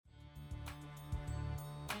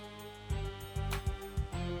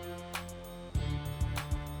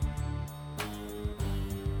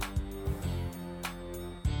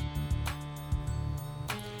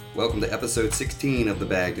Welcome to episode 16 of the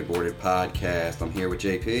Bagged and Boarded podcast. I'm here with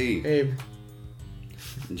JP. Hey.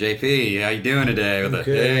 JP, how you doing today? With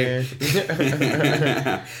good.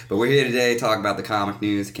 Hey. But we're here today to talk about the comic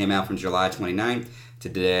news that came out from July 29th to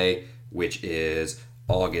today, which is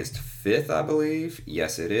August 5th, I believe.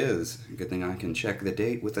 Yes, it is. Good thing I can check the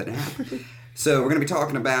date with an app. So we're going to be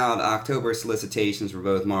talking about October solicitations for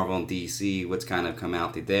both Marvel and DC, what's kind of come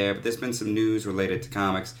out there. But there's been some news related to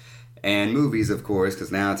comics and movies, of course,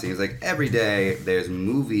 because now it seems like every day there's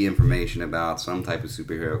movie information about some type of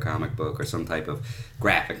superhero comic book or some type of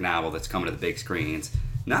graphic novel that's coming to the big screens.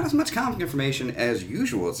 Not as much comic information as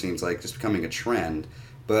usual, it seems like, just becoming a trend.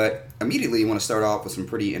 But immediately you want to start off with some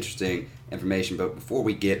pretty interesting information. But before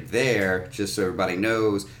we get there, just so everybody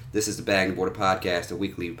knows, this is the Bagged and Boarded podcast, a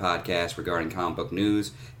weekly podcast regarding comic book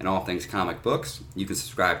news and all things comic books. You can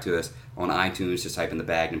subscribe to us on iTunes. Just type in the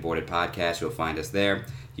Bagged and Boarded podcast. You'll find us there.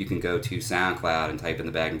 You can go to SoundCloud and type in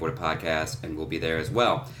the Bagged and Boarded podcast, and we'll be there as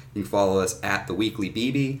well. You can follow us at The Weekly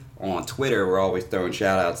BB on Twitter. We're always throwing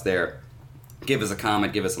shout-outs there. Give us a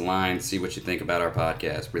comment, give us a line, see what you think about our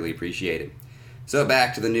podcast. Really appreciate it. So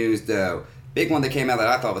back to the news, though. Big one that came out that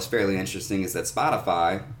I thought was fairly interesting is that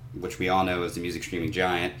Spotify, which we all know is the music streaming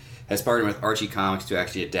giant, has partnered with Archie Comics to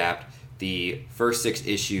actually adapt the first 6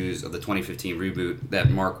 issues of the 2015 reboot that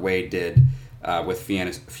Mark Waid did with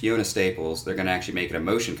Fiona Staples. They're going to actually make it a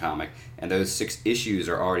motion comic, and those 6 issues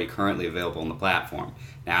are already currently available on the platform.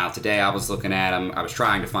 Now, today I was looking at them. I was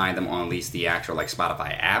trying to find them on at least the actual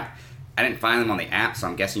Spotify app. I didn't find them on the app, so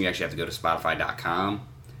I'm guessing you actually have to go to Spotify.com.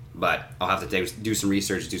 But I'll have to do some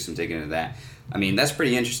research, do some digging into that. I mean, that's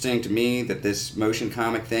pretty interesting to me that this motion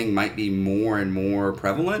comic thing might be more and more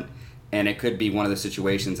prevalent, and it could be one of the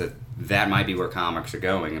situations that might be where comics are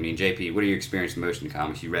going. I mean, JP, what are your experience with motion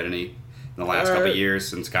comics? You read any in the last couple of years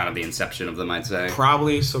since kind of the inception of them, I'd say?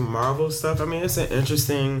 Probably some Marvel stuff. I mean, it's an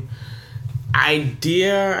interesting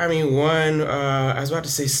idea. I mean, I was about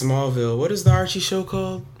to say Smallville. What is the Archie show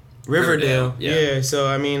called? Riverdale. Yeah, so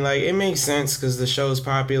I mean, it makes sense because the show's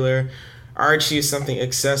popular. Archie is something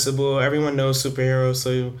accessible. Everyone knows superheroes,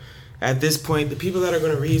 so at this point, the people that are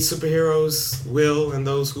going to read superheroes will, and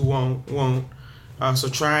those who won't. So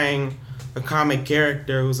trying a comic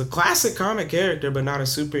character who's a classic comic character, but not a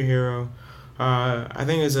superhero, I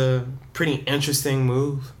think is a pretty interesting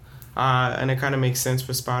move. And it kind of makes sense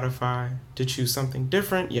for Spotify to choose something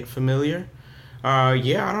different yet familiar. I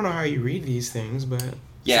don't know how you read these things, but...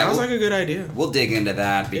 yeah, sounds like a good idea. We'll dig into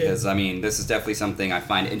that because, I mean, this is definitely something I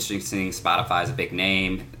find interesting. Spotify is a big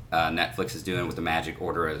name. Netflix is doing with the Magic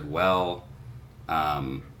Order as well.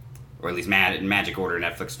 Or at least Magic Order and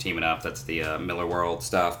Netflix are teaming up. That's the Miller World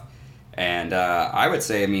stuff. And I would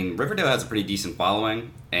say, I mean, Riverdale has a pretty decent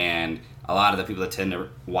following. And a lot of the people that tend to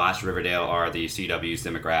watch Riverdale are the CW's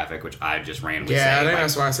demographic, which I just randomly say. Yeah, I think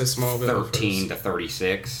that's why I said Smallville 13 to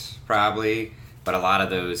 36, probably. But a lot of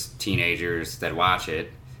those teenagers that watch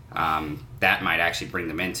it, that might actually bring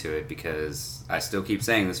them into it because I still keep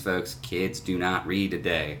saying this, folks, kids do not read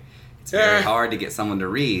today. It's very hard to get someone to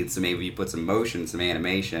read, so maybe you put some motion, some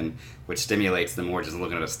animation, which stimulates them more just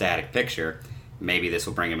looking at a static picture. Maybe this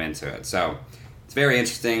will bring them into it. So it's very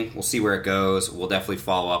interesting. We'll see where it goes. We'll definitely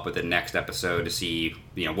follow up with the next episode to see,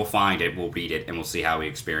 we'll find it, we'll read it, and we'll see how we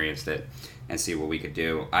experienced it and see what we could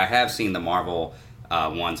do. I have seen the Marvel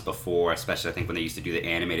ones before, especially I think when they used to do the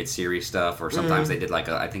animated series stuff, or sometimes they did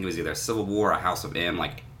I think it was either Civil War or House of M,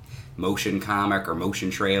 motion comic or motion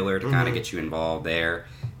trailer to kind of get you involved there.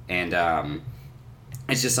 And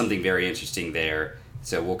it's just something very interesting there,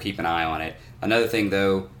 so we'll keep an eye on it. Another thing,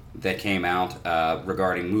 though, that came out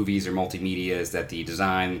regarding movies or multimedia is that the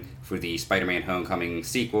design for the Spider-Man Homecoming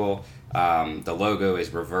sequel, the logo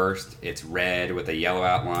is reversed. It's red with a yellow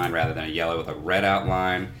outline rather than a yellow with a red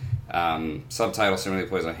outline. Subtitle similarly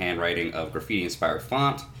plays on handwriting of graffiti-inspired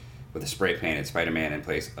font with a spray-painted Spider-Man in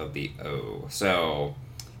place of the O. So,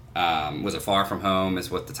 was it Far From Home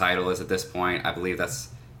is what the title is at this point. I believe that's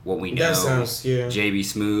what we know. That sounds, yeah. J.B.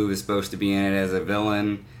 Smoove is supposed to be in it as a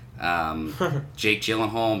villain. Jake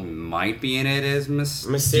Gyllenhaal might be in it as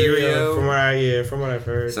Mysterio. From what I've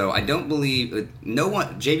heard. So I don't believe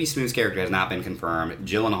J.B. Smoove's character has not been confirmed.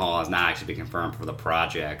 Gyllenhaal has not actually been confirmed for the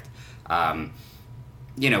project.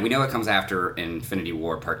 We know it comes after Infinity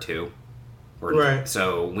War Part 2. Right.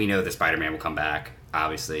 So we know that Spider-Man will come back.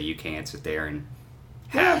 Obviously, you can't sit there and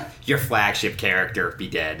have your flagship character be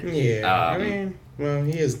dead. Yeah,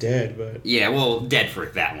 he is dead, but... yeah, well, dead for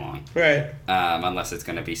that long. Right. Unless it's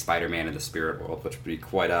going to be Spider-Man in the spirit world, which would be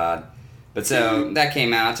quite odd. But so, that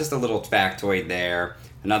came out. Just a little factoid there.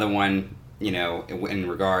 Another one in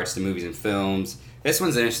regards to movies and films. This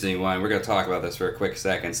one's an interesting one. We're going to talk about this for a quick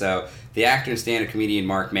second. So, the actor and stand-up comedian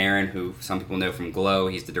Marc Maron, who some people know from Glow,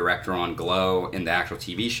 he's the director on Glow in the actual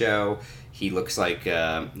TV show. He looks like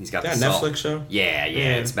he's got that the Netflix show. Yeah.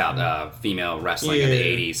 It's about female wrestling in the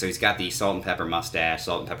 '80s. So he's got the salt and pepper mustache,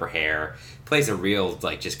 salt and pepper hair. Plays a real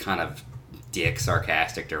just kind of dick,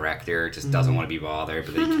 sarcastic director. Just doesn't want to be bothered,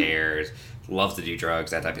 but he cares. Loves to do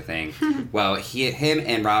drugs, that type of thing. Well, him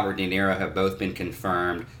and Robert De Niro have both been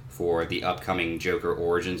confirmed for the upcoming Joker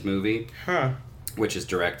Origins movie, which is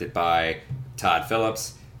directed by Todd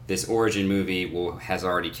Phillips. This origin movie has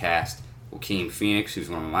already cast Joaquin Phoenix, who's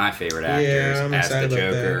one of my favorite actors, as the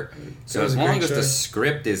Joker. So as long as the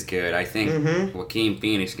script is good, I think Joaquin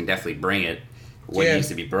Phoenix can definitely bring it what needs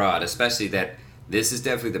to be brought, especially that this is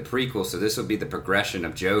definitely the prequel, so this will be the progression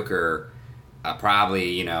of Joker,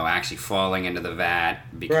 probably, actually falling into the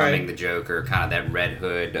vat, becoming the Joker, kind of that Red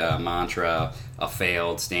Hood mantra, a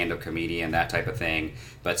failed stand-up comedian, that type of thing.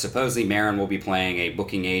 But supposedly Maron will be playing a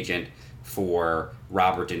booking agent for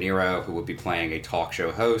Robert De Niro, who will be playing a talk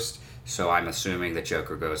show host. So I'm assuming the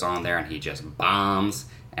Joker goes on there and he just bombs,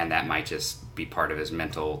 and that might just be part of his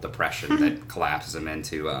mental depression that collapses him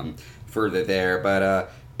into further there.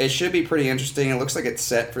 But it should be pretty interesting. It looks like it's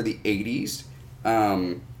set for the 80s.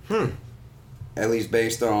 At least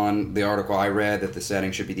based on the article I read, that the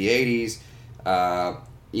setting should be the 80s.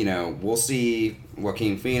 We'll see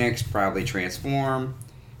Joaquin Phoenix probably transform,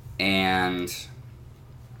 and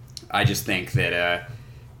I just think that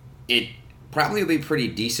it probably will be a pretty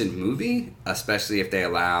decent movie, especially if they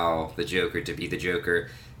allow the Joker to be the Joker.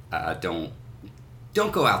 Don't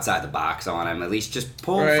go outside the box on him. At least just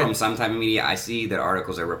pull from some type of media. I see that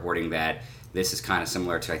articles are reporting that this is kind of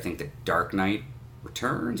similar to, I think, the Dark Knight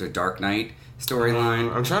Returns or Dark Knight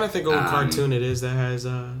storyline. I'm trying to think of what cartoon it is that has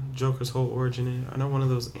Joker's whole origin in it. I know one of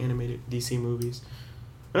those animated DC movies.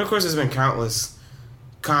 And of course, there's been countless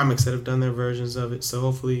comics that have done their versions of it, so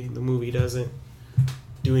hopefully the movie doesn't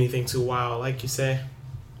do anything too wild, like you say.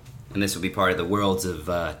 And this will be part of the worlds of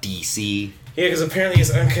DC. Yeah, because apparently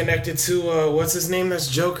it's unconnected to, what's his name that's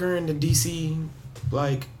Joker in the DC,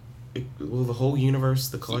 the whole universe,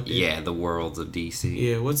 the collective. Yeah, the worlds of DC.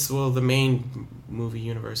 Yeah, the main movie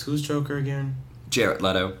universe. Who's Joker again? Jared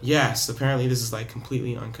Leto. Yes, apparently this is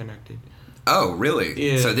completely unconnected. Oh,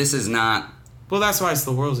 really? Yeah. So this is not... Well, that's why it's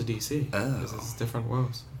the worlds of DC. Oh. Because it's different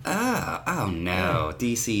worlds. Oh no.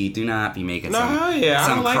 DC, do not be making some I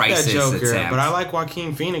don't like that Joker, attempt. But I like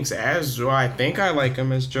Joaquin Phoenix I think I like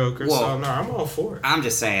him as Joker, so no, I'm all for it. I'm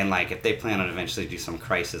just saying, if they plan on eventually do some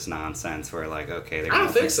crisis nonsense where, okay, they're I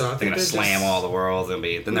don't think so. They're going to slam all the worlds, then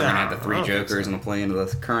they're going to have the three Jokers and play into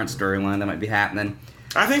the current storyline that might be happening.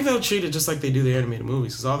 I think they'll treat it just like they do the animated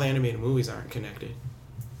movies, because all the animated movies aren't connected.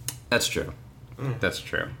 That's true. That's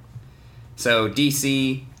true. So,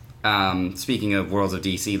 DC... speaking of worlds of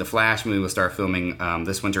DC, the Flash movie will start filming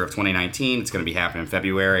this winter of 2019. It's going to be happening in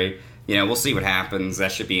February. We'll see what happens.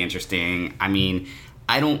 That should be interesting. I mean,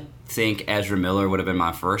 I don't think Ezra Miller would have been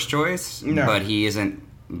my first choice, but he isn't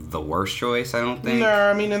the worst choice, I don't think. No,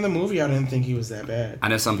 I mean, in the movie, I didn't think he was that bad. I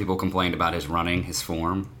know some people complained about his running, his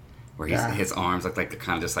form, where his arms look like they're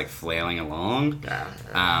kind of just flailing along.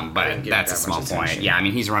 But that's a small point. Yeah, I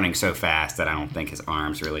mean, he's running so fast that I don't think his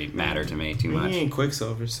arms really matter to me too much. He ain't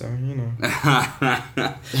Quicksilver, so,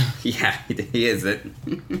 Yeah, he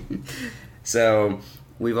isn't. So,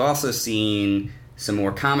 we've also seen some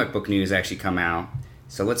more comic book news actually come out.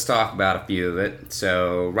 So, let's talk about a few of it.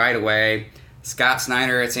 So, right away, Scott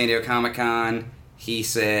Snyder at San Diego Comic-Con, he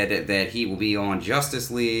said that he will be on Justice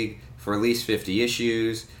League for at least 50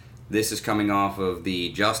 issues. This is coming off of the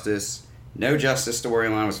No Justice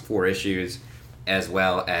storyline, was 4 issues, as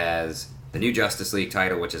well as the new Justice League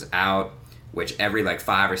title, which is out, which every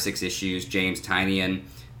 5 or 6 issues, James Tynion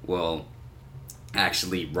will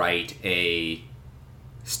actually write a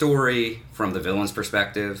story from the villain's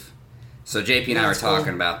perspective. So JP and I were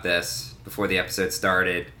talking about this before the episode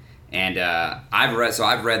started, and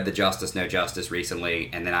I've read the Justice No Justice recently,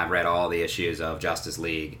 and then I've read all the issues of Justice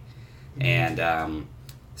League, and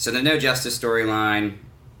so the No Justice storyline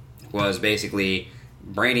was basically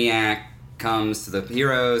Brainiac comes to the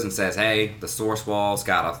heroes and says, hey, the Source Wall's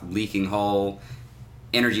got a leaking hole,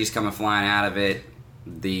 energy's coming flying out of it,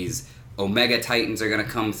 these Omega Titans are going to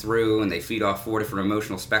come through, and they feed off 4 different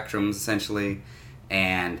emotional spectrums, essentially,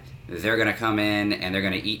 and they're going to come in, and they're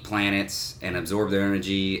going to eat planets and absorb their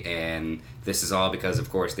energy, and this is all because, of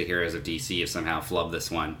course, the heroes of DC have somehow flubbed this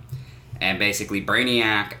one. And basically,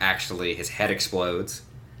 Brainiac, actually, his head explodes,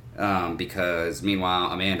 because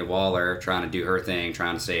meanwhile Amanda Waller, trying to do her thing,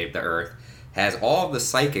 trying to save the Earth, has all of the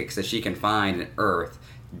psychics that she can find in Earth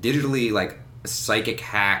digitally like psychic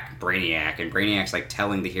hack Brainiac, and Brainiac's like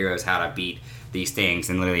telling the heroes how to beat these things,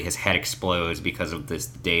 and literally his head explodes because of this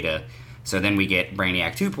data. So then we get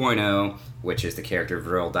Brainiac 2.0, which is the character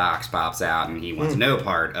Vril Dox pops out, and he wants no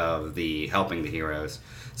part of the helping the heroes.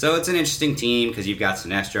 So it's an interesting team because you've got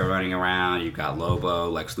Sinestro running around, you've got Lobo,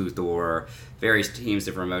 Lex Luthor, various teams,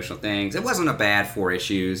 different emotional things. It wasn't a bad 4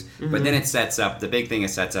 issues, but then it sets up, the big thing it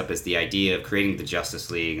sets up is the idea of creating the Justice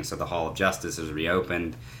League, and so the Hall of Justice is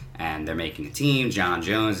reopened, and they're making a team. John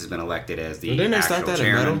Jones has been elected as the actual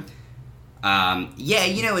chairman. Yeah,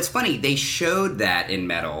 you know, it's funny. They showed that in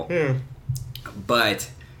Metal, but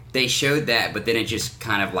they showed that, but then it just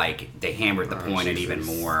kind of like they hammered the point and even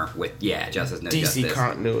more with Justice No DC Justice.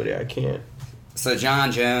 continuity. I can't. So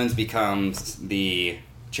John Jones becomes the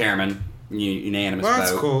chairman, unanimous vote.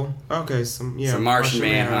 That's cool. Okay, so Martian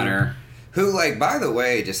Manhunter, who, like, by the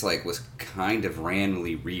way, just like was kind of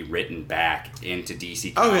randomly rewritten back into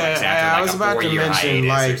DC Comics after like I was about to mention,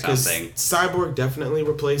 like, because something. Cyborg definitely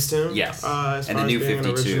replaced him. Yes, as and far the as new being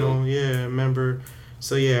 52. An original, member.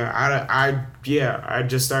 So I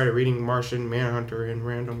just started reading Martian Manhunter in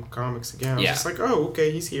random comics again. I was just like, oh, okay,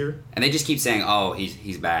 he's here. And they just keep saying, oh,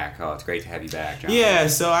 he's back. Oh, it's great to have you back, John. Yeah,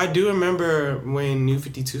 so I do remember when New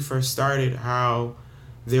 52 first started, how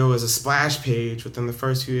there was a splash page within the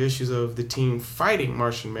first few issues of the team fighting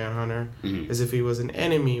Martian Manhunter as if he was an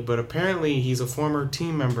enemy, but apparently he's a former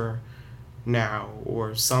team member now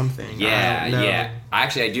or something. Yeah.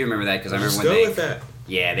 Actually, I do remember that because I remember when go with that.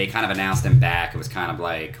 Yeah, they kind of announced him back. It was kind of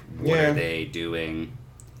like, what are they doing?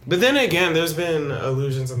 But then again, there's been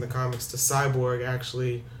allusions in the comics to Cyborg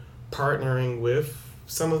actually partnering with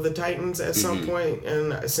some of the Titans at some point.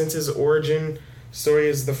 And since his origin story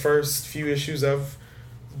is the first few issues of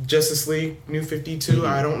Justice League New 52,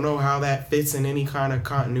 I don't know how that fits in any kind of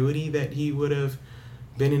continuity that he would have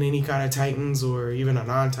been in any kind of Titans or even a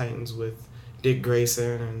non-Titans with Dick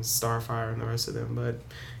Grayson and Starfire and the rest of them. But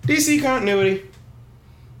DC continuity.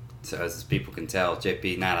 So as people can tell,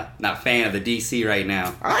 JP not a fan of the DC right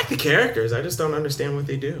now. I like the characters. I just don't understand what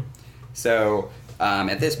they do. So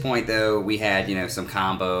at this point, though, we had some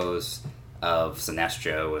combos of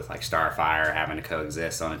Sinestro with like Starfire having to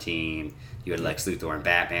coexist on a team. You had Lex Luthor and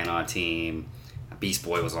Batman on a team. Beast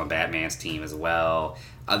Boy was on Batman's team as well.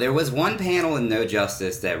 There was one panel in No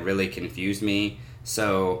Justice that really confused me.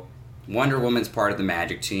 So Wonder Woman's part of the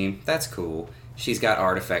Magic team. That's cool. She's got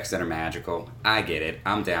artifacts that are magical. I get it.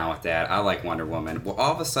 I'm down with that. I like Wonder Woman. Well,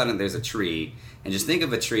 all of a sudden there's a tree. And just think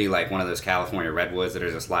of a tree like one of those California redwoods that are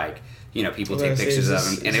just like, people take pictures of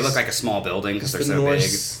them. And they look like a small building because they're so big.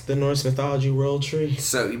 The Norse mythology world tree.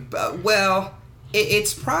 So,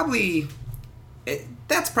 it's probably...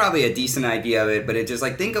 that's probably a decent idea of it. But it just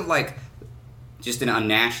like, think of like just an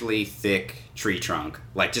unnaturally thick tree trunk.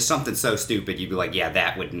 Like just something so stupid you'd be like, yeah,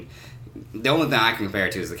 that wouldn't... The only thing I can compare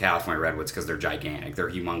it to is the California redwoods because they're gigantic. They're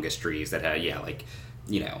humongous trees that have,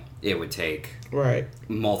 it would take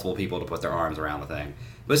multiple people to put their arms around the thing.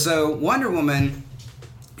 But so Wonder Woman,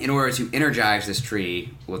 in order to energize this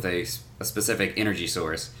tree with a specific energy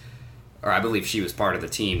source, or I believe she was part of the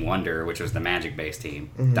Team Wonder, which was the magic-based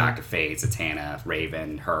team. Dr. Fate, Zatanna,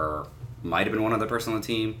 Raven, her, might have been one other person on the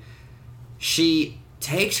team. She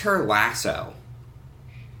takes her lasso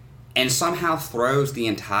and somehow throws the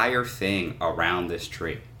entire thing around this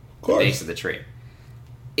tree. The base of the tree.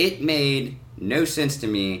 It made no sense to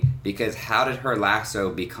me because how did her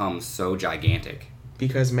lasso become so gigantic?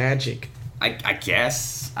 Because magic. I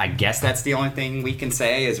guess that's the only thing we can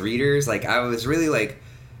say as readers. Like, I was really like...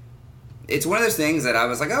 It's one of those things that I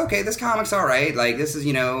was like, okay, this comic's alright. Like, this is,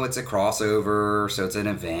 it's a crossover, so it's an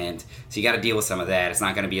event. So you got to deal with some of that. It's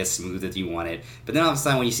not going to be as smooth as you want it. But then all of a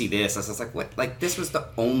sudden, when you see this, I was like, what? Like, this was the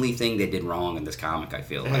only thing they did wrong in this comic, I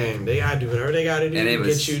feel like. Dang, they got to do whatever they got to do to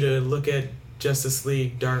get you to look at Justice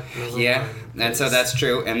League Dark. Yeah, and so that's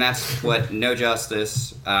true. And that's what No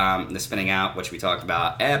Justice is spinning out, which we talked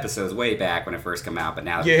about episodes way back when it first came out. But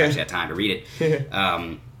now that we actually had time to read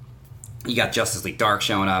it. You got Justice League Dark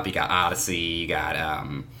showing up. You got Odyssey. You got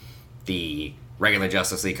the regular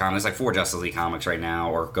Justice League comics. There's like 4 Justice League comics right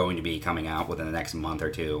now, or going to be coming out within the next month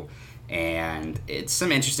or two. And it's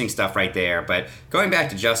some interesting stuff right there. But going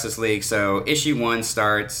back to Justice League, so issue 1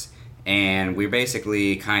 starts, and we're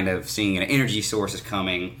basically kind of seeing an energy source is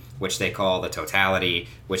coming, which they call the Totality,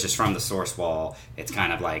 which is from the Source Wall. It's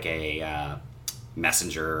kind of like a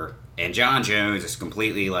messenger. And John Jones is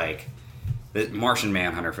completely like... The Martian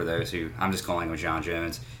Manhunter, for those who... I'm just calling him John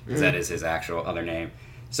Jones, because that is his actual other name.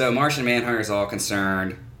 So Martian Manhunter is all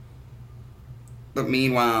concerned. But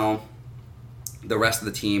meanwhile, the rest of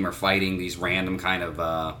the team are fighting these random kind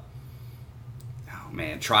of...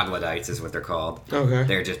 man, troglodytes is what they're called. Okay.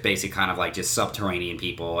 They're just basically kind of like just subterranean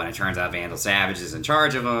people, and it turns out Vandal Savage is in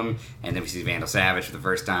charge of them, and then we see Vandal Savage for the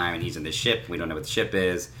first time, and he's in this ship. We don't know what the ship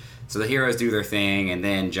is. So the heroes do their thing, and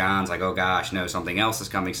then John's like, oh gosh, no, something else is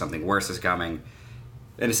coming, something worse is coming.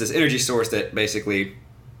 And it's this energy source that basically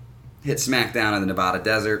hits smack down in the Nevada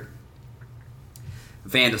desert.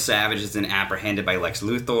 Vandal Savage is then apprehended by Lex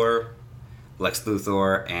Luthor. Lex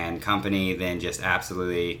Luthor and company then just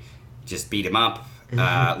absolutely just beat him up.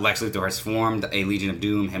 Lex Luthor has formed a Legion of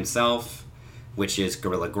Doom himself, which is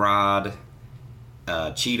Gorilla Grodd,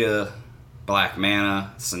 Cheetah, Black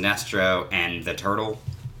Manta, Sinestro, and the Turtle.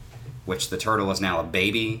 Which the Turtle is now a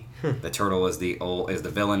baby. The Turtle is the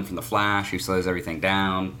villain from The Flash who slows everything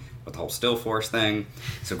down with the whole Still Force thing.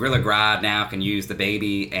 So Gorilla Grodd now can use the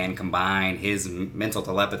baby and combine his mental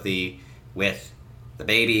telepathy with the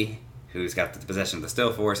baby, who's got the possession of the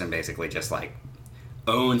Still Force, and basically just like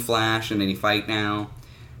own Flash in any fight now.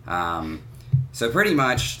 So pretty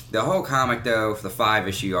much the whole comic, though, for the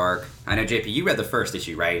 5-issue arc. I know, JP, you read the first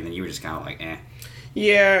issue, right? And then you were just kind of like, eh.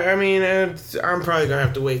 Yeah, I mean, I'm probably gonna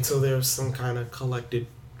have to wait till there's some kind of collected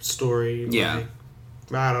story. Yeah. Like,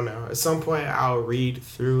 I don't know. At some point, I'll read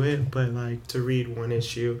through it, but like to read one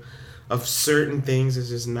issue of certain things is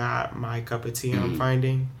just not my cup of tea. I'm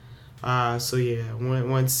finding. So yeah,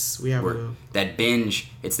 once we have that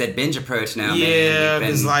binge, it's that binge approach now. Yeah,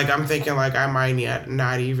 because like I'm thinking like I might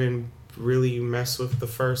not even really mess with the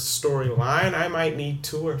first storyline. I might need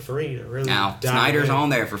 2 or 3 to really. Now Snyder's on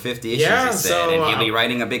there for 50 issues. Yeah, he said, and he'll be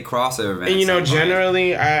writing a big crossover. And you know,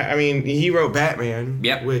 generally, I mean, he wrote Batman,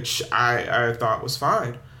 yep, which I thought was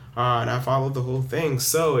fine, and I followed the whole thing.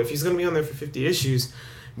 So if he's gonna be on there for 50 issues.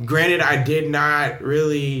 Granted, I did not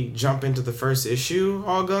really jump into the first issue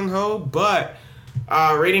all gung-ho, but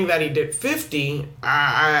reading that he did 50,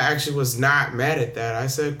 I actually was not mad at that. I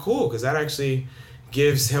said, cool, because that actually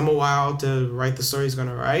gives him a while to write the story he's going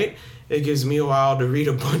to write. It gives me a while to read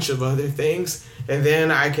a bunch of other things, and then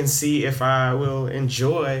I can see if I will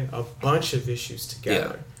enjoy a bunch of issues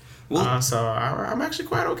together. Yeah. Well, so I'm actually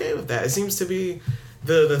quite okay with that. It seems to be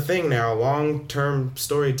the thing now, long-term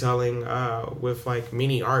storytelling with like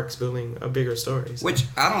mini arcs building a bigger story. So. Which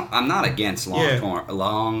I'm not against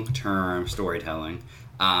long-term storytelling.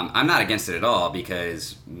 I'm not against it at all,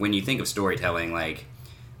 because when you think of storytelling, like,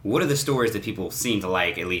 what are the stories that people seem to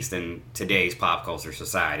like, at least in today's pop culture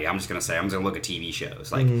society? I'm just going to look at TV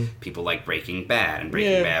shows. Like, people like Breaking Bad, and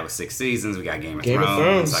Breaking Bad with 6 seasons. We got Game of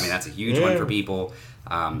Thrones. I mean, that's a huge one for people.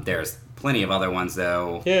 There's plenty of other ones,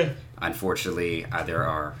 though. Yeah. Unfortunately, there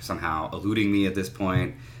are somehow eluding me at this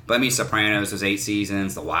point. But I mean, Sopranos was 8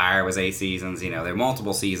 seasons. The Wire was 8 seasons. You know, there are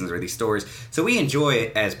multiple seasons of these stories. So we enjoy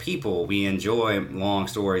it as people. We enjoy long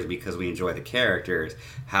stories because we enjoy the characters.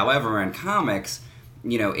 However, in comics,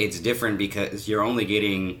 you know, it's different because you're only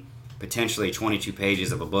getting potentially 22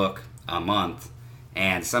 pages of a book a month.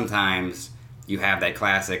 And sometimes you have that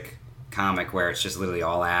classic comic where it's just literally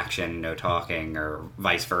all action, no talking, or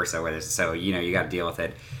vice versa. So, you know, you got to deal with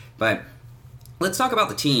it. But let's talk about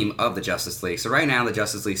the team of the Justice League. So right now, the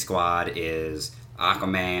Justice League squad is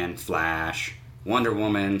Aquaman, Flash, Wonder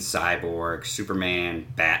Woman, Cyborg, Superman,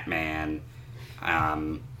 Batman,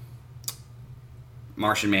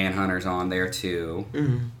 Martian Manhunter's on there too.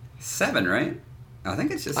 7, right? I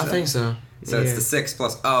think it's just 7. I think so. So it's the 6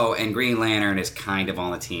 plus... Oh, and Green Lantern is kind of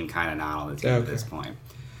on the team, kind of not on the team at this point.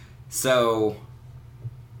 So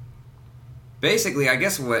basically, I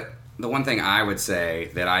guess the one thing I would say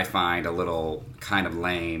that I find a little kind of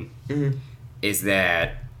lame is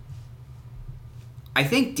that I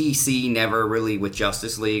think DC never really, with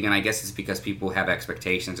Justice League, and I guess it's because people have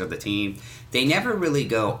expectations of the team, they never really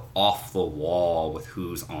go off the wall with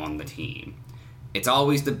who's on the team. It's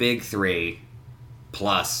always the big 3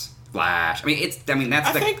 plus Flash. I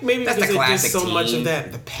think maybe that's the classic so team. Much of that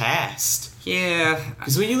in the past. Yeah.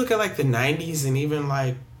 Because when you look at like the 90s and even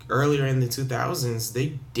like earlier in the 2000s,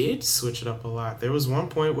 they did switch it up a lot. There was one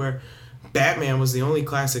point where Batman was the only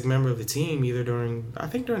classic member of the team, either during the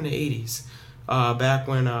 80s. Back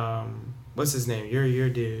when, what's his name? Your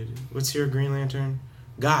dude. What's your Green Lantern?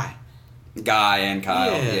 Guy and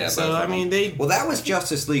Kyle. Yeah, so, I mean, Well, that was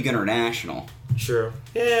Justice League International. True.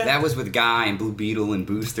 Yeah. That was with Guy and Blue Beetle and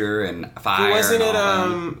Booster and Fire. But wasn't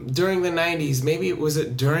it during the 90s? Maybe was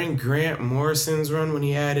it during Grant Morrison's run when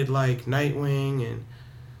he added, like, Nightwing and...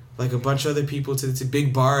 like a bunch of other people to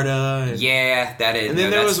Big Barda. And, yeah, that is. And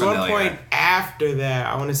then there was one point after that,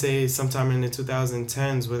 I want to say sometime in the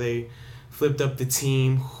 2010s, where they flipped up the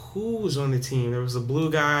team. Who was on the team? There was a blue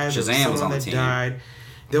guy. Shazam was on the team. Died.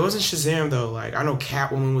 There wasn't Shazam, though. Like, I know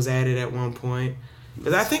Catwoman was added at one point.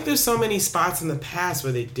 But I think there's so many spots in the past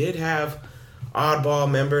where they did have oddball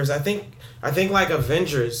members. I think like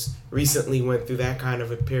Avengers recently went through that kind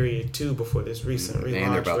of a period too before this recent relaunch.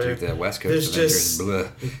 And they're about to do the West Coast Avengers.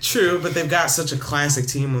 True, but they've got such a classic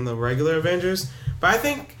team on the regular Avengers. But I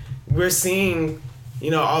think we're seeing,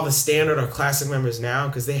 all the standard or classic members now,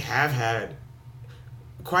 because they have had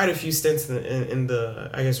quite a few stints in the,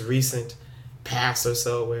 I guess, recent past or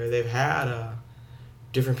so where they've had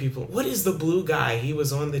different people. What is the blue guy? He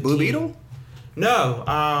was on the Blue team. Beetle?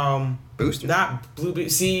 No. Booster? Not Blue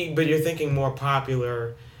Beetle. See, but you're thinking more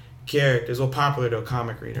popular characters. Well, popular to a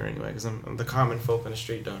comic reader anyway, because the common folk on the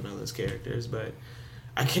street don't know those characters. But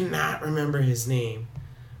I cannot remember his name.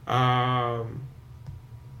 I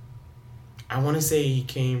want to say he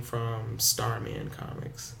came from Starman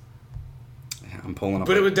Comics. I'm pulling up.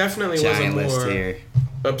 But it definitely was a more here.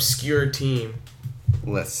 obscure team.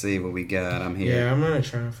 Let's see what we got. I'm here. Yeah, I'm gonna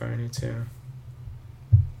try and find it too.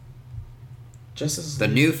 The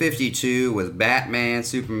New 52 with Batman,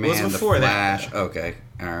 Superman, The Flash. That, okay,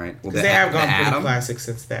 all right. Well, they have gone pretty classic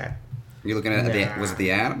since that. You're looking at was it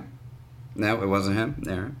the Atom? No, it wasn't him.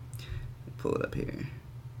 All right. Pull it up here.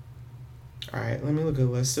 All right, let me look at a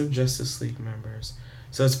list of Justice League members.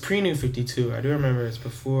 So it's pre-New 52. I do remember it's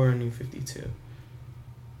before New 52.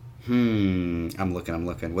 I'm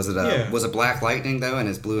looking. Was it Black Lightning though in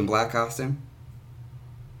his blue and black costume?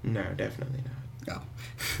 No, definitely not.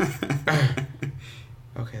 Oh.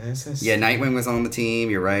 Okay, that's yeah. Nightwing was on the team.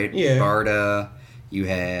 You're right. Yeah. Barda. You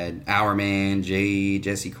had Hourman, Jade,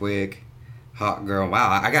 Jesse Quick, Hawk Girl.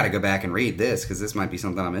 Wow, I got to go back and read this because this might be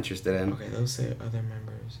something I'm interested in. Okay, those say other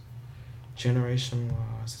members. Generation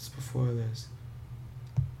Lost. It's before this.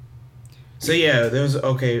 So yeah,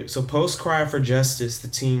 so post Cry for Justice, the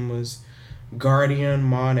team was Guardian,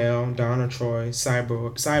 Mon-El, Donna Troy,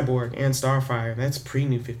 Cyborg, and Starfire. That's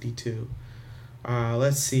pre-New 52.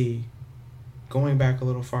 Let's see. Going back a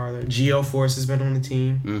little farther, Geo-Force has been on the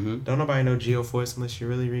team. Mm-hmm. Don't nobody know Geo-Force unless you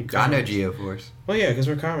really read comics. I know Geo-Force. Well, yeah, because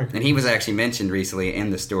we're comic readers. And he was actually mentioned recently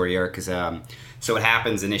in the story arc because so what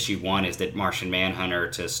happens in issue 1 is that Martian Manhunter,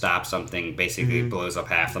 to stop something, basically blows up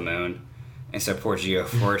half the moon. And so poor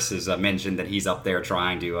Geo-Force is mentioned that he's up there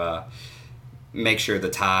trying to make sure the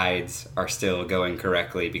tides are still going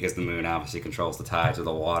correctly because the moon obviously controls the tides of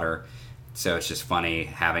the water. So it's just funny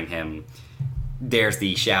having him. There's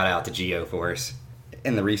the shout out to Geo-Force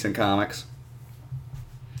in the recent comics.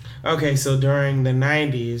 Okay, so during the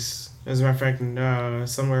 90s, as a matter of fact,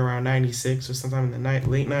 somewhere around 96 or sometime in the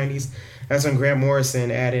late 90s, that's when Grant Morrison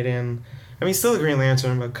added in, still a Green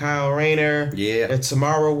Lantern, but Kyle Rayner, the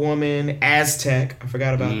Tomorrow Woman, Aztec, I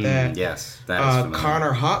forgot about that. Yes, that is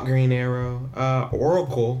Connor Hawk Green Arrow,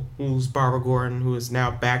 Oracle, who's Barbara Gordon, who is now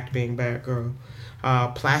back to being Batgirl.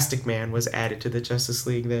 Plastic Man was added to the Justice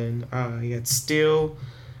League then. You had Steel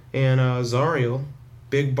and Zoriel,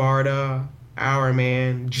 Big Barda,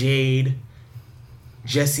 Hourman, Jade,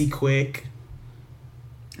 Jesse Quick.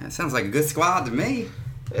 That sounds like a good squad to me.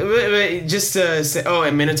 But just to say,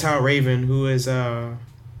 and Minotaur Raven, who is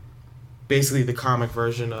basically the comic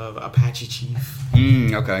version of Apache Chief.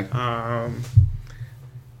 Okay.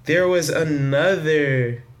 There was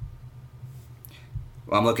another.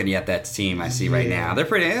 Well, I'm looking at that team I see right now. They're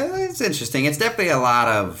pretty. It's interesting. It's definitely a lot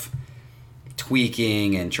of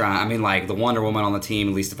tweaking and trying. Like the Wonder Woman on the team,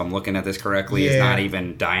 at least if I'm looking at this correctly, is not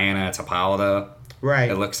even Diana. It's Hippolyta. Right.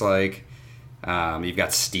 It looks like. You've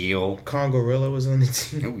got Steel. Kongorilla was on the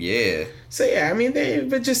team. Oh yeah. So yeah,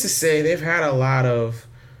 but just to say, they've had a lot of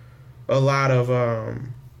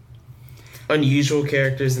unusual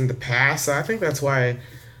characters in the past. So I think that's why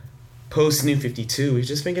post New 52, we've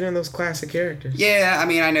just been getting those classic characters. Yeah,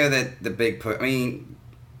 I know that the big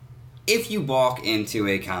if you walk into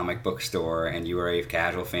a comic book store and you are a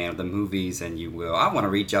casual fan of the movies and you will, I want to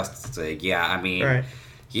read Justice League. Yeah, right.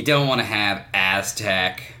 You don't want to have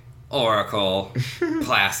Aztec, Oracle,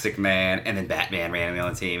 Plastic Man, and then Batman randomly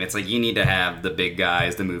on the team. It's like you need to have the big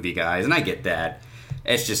guys, the movie guys, and I get that.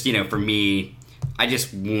 It's just, for me, I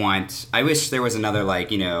wish there was another,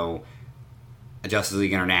 a Justice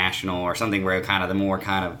League International or something where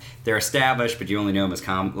they're established, but you only know them as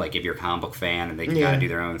if you're a comic book fan and they can kind of do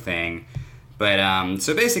their own thing. But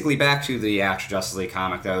so basically back to the actual Justice League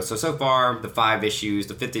comic though. So far the 5 issues,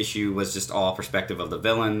 the 5th issue was just all perspective of the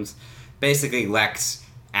villains. Basically Lex,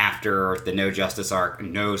 after the No Justice arc,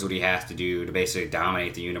 knows what he has to do to basically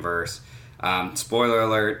dominate the universe. Spoiler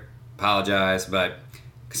alert, apologize, but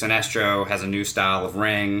Sinestro has a new style of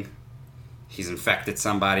ring. He's infected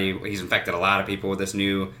a lot of people with this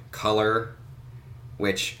new color,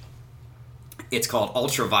 which it's called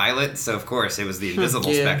ultraviolet. So, of course, it was the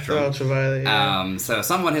invisible spectrum. Ultraviolet, so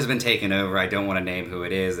someone has been taken over. I don't want to name who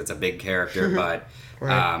it is. It's a big character, but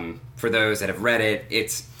Right. For those that have read it,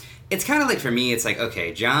 it's kind of like, for me, it's like,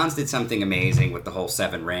 okay, Johns did something amazing with the whole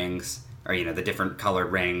 7 rings, or, the different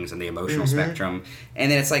colored rings and the emotional spectrum.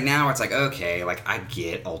 And then it's like, now it's like, okay, like, I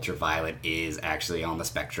get ultraviolet is actually on the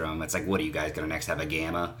spectrum. It's like, what are you guys going to next have, a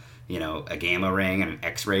gamma? A gamma ring and an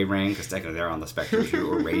X-ray ring, because technically they're on the spectrum too,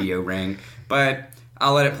 or radio ring. But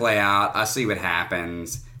I'll let it play out. I'll see what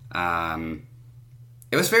happens.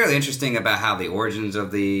 It was fairly interesting about how the origins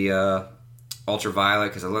of the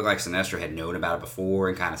ultraviolet, because it looked like Sinestro had known about it before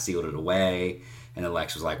and kind of sealed it away. And then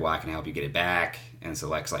Lex was like, well, I can help you get it back. And so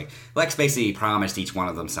Lex basically promised each one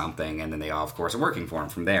of them something, and then they all, of course, are working for him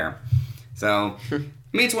from there. So,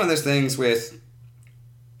 it's one of those things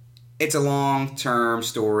it's a long-term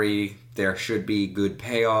story. There should be good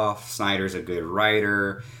payoff. Snyder's a good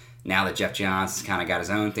writer. Now that Jeff Johns has kind of got his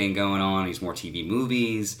own thing going on, he's more TV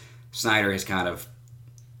movies. Snyder has kind of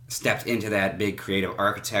stepped into that big creative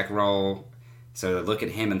architect role. So look at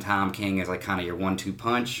him and Tom King as like kind of your 1-2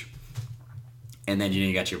 punch. And then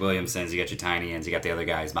you got your Williamsons, you got your Tiny Ends, you got the other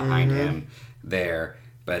guys behind him there.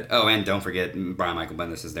 But and don't forget Brian Michael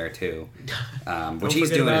Bendis is there too, which he's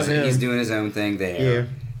doing his own thing there. Yeah.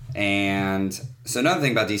 And so another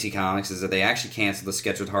thing about DC Comics is that they actually canceled the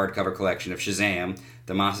scheduled hardcover collection of Shazam,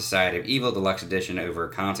 the Monster Society of Evil Deluxe Edition, over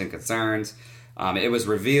content concerns. It was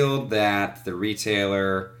revealed that the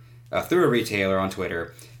retailer, through a retailer on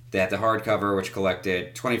Twitter, that the hardcover, which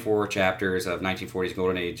collected 24 chapters of 1940s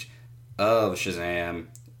Golden Age of Shazam,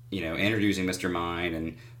 introducing Mr. Mind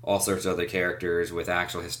and all sorts of other characters with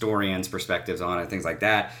actual historians' perspectives on it, things like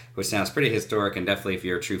that, which sounds pretty historic, and definitely if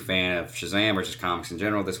you're a true fan of Shazam or just comics in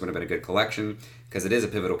general, this would have been a good collection, because it is a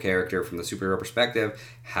pivotal character from the superhero perspective.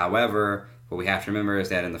 However, what we have to remember is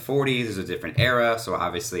that in the 40s is a different era, so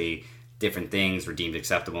obviously different things were deemed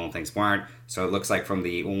acceptable and things weren't. So it looks like from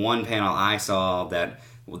the one panel I saw that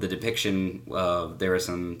the depiction of, there were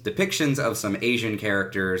some depictions of some Asian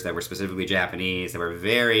characters that were specifically Japanese that were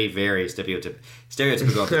very, very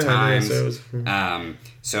stereotypical at the time.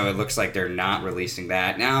 So it looks like they're not releasing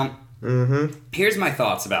that. Now, here's my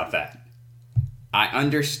thoughts about that. I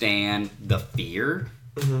understand the fear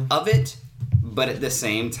of it, but at the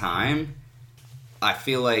same time, I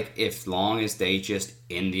feel like as long as they just,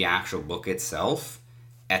 in the actual book itself,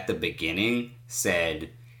 at the beginning,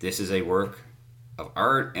 said, this is a work of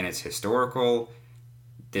art and it's historical,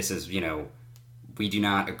 this is, we do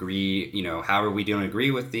not agree, however, we don't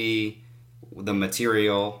agree with the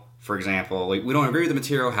material, for example. Like, we don't agree with the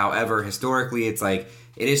material, however, historically, it's like,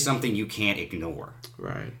 it is something you can't ignore.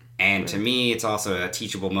 Right. And to me, it's also a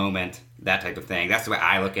teachable moment, that type of thing. That's the way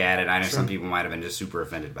I look at it. I know some people might have been just super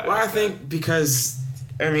offended by it. Well, I think because,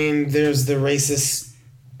 there's the racist,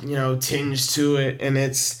 tinge to it, and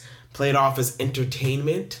it's played off as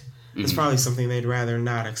entertainment. It's probably something they'd rather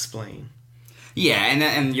not explain. Yeah,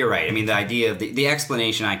 and you're right. The idea of the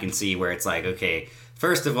explanation I can see where it's like, okay,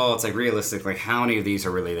 first of all, it's like realistic, like how many of these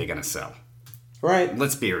are really they going to sell? Right.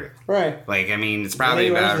 Let's be real. Right. Like, it's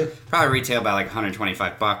probably probably retail by like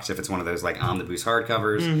 $125 if it's one of those like omnibus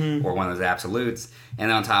hardcovers or one of those absolutes. And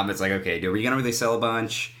then on top, it's like, okay, are we going to really sell a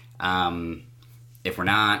bunch? If we're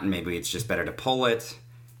not, maybe it's just better to pull it.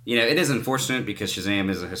 It is unfortunate because Shazam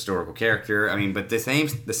is a historical character. But the same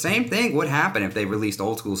thing would happen if they released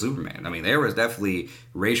old school Superman. There was definitely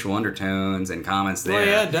racial undertones and comments there. Oh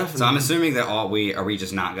yeah, definitely. So I'm assuming that are we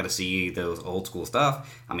just not going to see those old school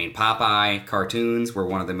stuff? Popeye cartoons were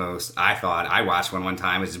one of the most, I watched one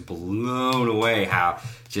time, was just blown away how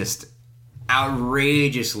just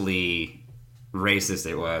outrageously racist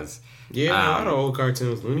it was. Yeah, a lot of old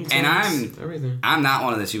cartoons, Looney Tunes, and everything. I'm not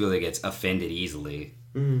one of those people that gets offended easily.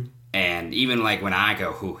 And even like when I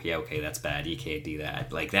go, yeah, okay, that's bad, you can't do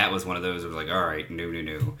that. Like that was one of those. I was like, all right,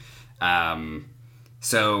 no.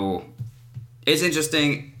 So it's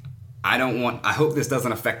interesting. I hope this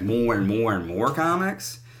doesn't affect more and more and more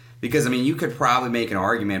comics, because you could probably make an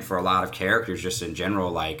argument for a lot of characters just in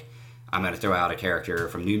general. Like I'm going to throw out a character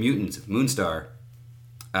from New Mutants, Moonstar.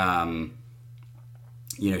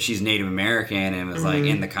 She's Native American, and it was like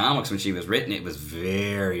in the comics when she was written, it was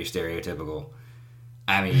very stereotypical.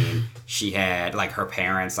 She had, like, her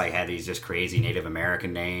parents, like, had these just crazy Native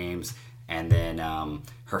American names, and then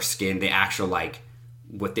her skin, the actual, like,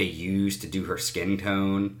 what they used to do her skin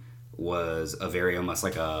tone was a very, almost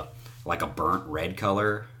like a burnt red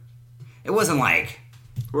color. It wasn't, like,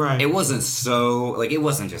 right. It wasn't so, like, it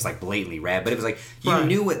wasn't just, like, blatantly red, but it was, like, you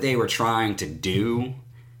knew what they were trying to do.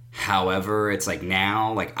 However, it's, like,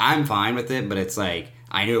 now, like, I'm fine with it, but it's, like,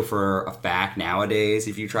 I know for a fact nowadays,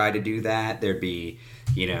 if you try to do that, there'd be,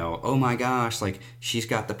 oh my gosh, like, she's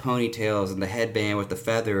got the ponytails and the headband with the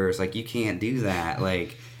feathers, like, you can't do that,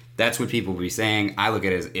 like, That's what people will be saying. I look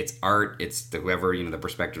at it as it's art. It's whoever, the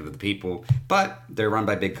perspective of the people. But they're run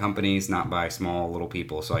by big companies, not by small little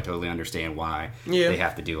people. So I totally understand why they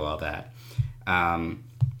have to do all that.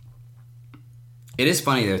 It is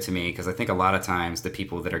funny, though, to me, because I think a lot of times the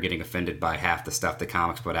people that are getting offended by half the stuff the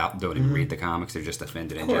comics put out don't even read the comics. They're just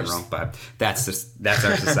offended in general. But that's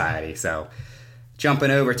our society. So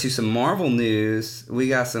jumping over to some Marvel news, we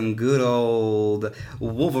got some good old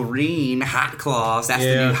Wolverine hot claws. That's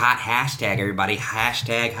the new hot hashtag, everybody.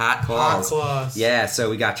 Hashtag hot claws. Hot claws. Yeah,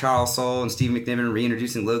 so we got Charles Soule and Steve McNiven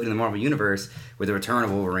reintroducing Logan in the Marvel Universe with the return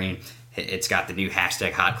of Wolverine. It's got the new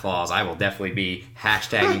hashtag hot claws. I will definitely be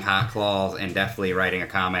hashtagging hot claws and definitely writing a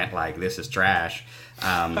comment like, this is trash.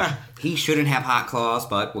 He shouldn't have hot claws,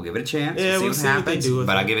 but we'll give it a chance. Yeah, we'll see what happens.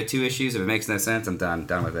 But I'll give it 2 issues. If it makes no sense, I'm done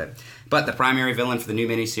with it. But the primary villain for the new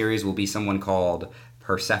miniseries will be someone called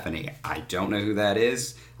Persephone. I don't know who that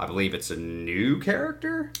is. I believe it's a new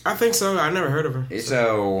character. I think so. I never heard of her.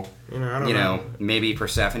 So, I don't know. Maybe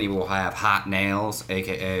Persephone will have hot nails,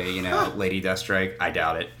 a.k.a., Lady Deathstrike. I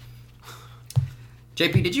doubt it.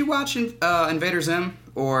 JP, did you watch Invader Zim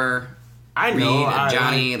or read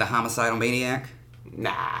Johnny the Homicidal Maniac?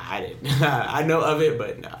 Nah, I didn't. I know of it, but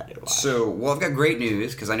I didn't watch it. So, I've got great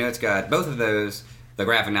news, because I know it's got both of those, the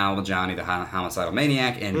graphic novel Johnny the Homicidal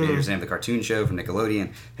Maniac and Invader Zim, the cartoon show from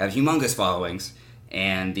Nickelodeon, have humongous followings.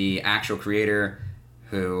 And the actual creator,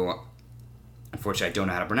 who, unfortunately I don't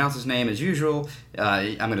know how to pronounce his name as usual,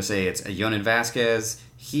 I'm going to say it's Yonan Vasquez.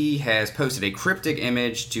 He has posted a cryptic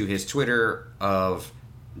image to his Twitter of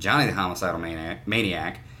Johnny the Homicidal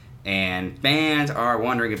Maniac, and fans are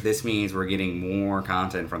wondering if this means we're getting more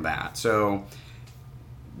content from that. So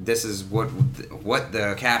this is what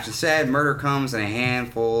the caption said: murder comes in a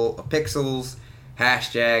handful of pixels.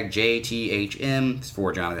 Hashtag JTHM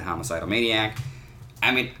for Johnny the Homicidal Maniac.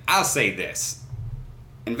 I mean, I'll say this.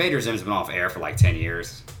 Invader Zim's been off air for like 10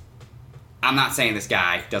 years. I'm not saying this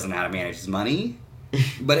guy doesn't know how to manage his money,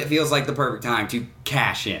 but it feels like the perfect time to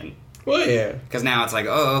cash in. Well, yeah. Because now it's like,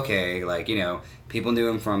 oh, okay, people knew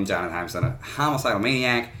him from Johnny the Homicidal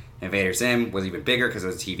Maniac. Invader Zim was even bigger because it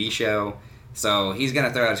was a TV show. So he's going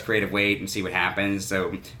to throw out his creative weight and see what happens.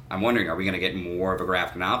 So I'm wondering, are we going to get more of a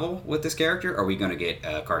graphic novel with this character? Are we going to get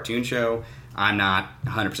a cartoon show? I'm not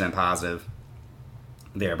 100% positive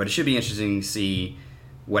there, but it should be interesting to see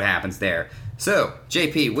what happens there. So,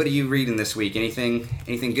 JP, what are you reading this week? Anything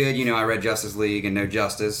good? I read Justice League and No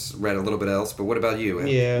Justice, read a little bit else, but what about you?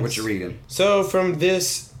 Yeah. What you reading? So, from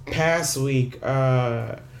this past week,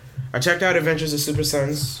 I checked out Adventures of Super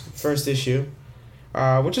Sons, first issue,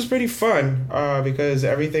 which is pretty fun, because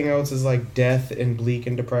everything else is like death and bleak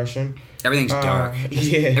and depression. Everything's dark.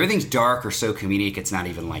 Yeah. Everything's dark or so comedic, it's not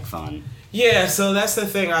even fun. Yeah, so that's the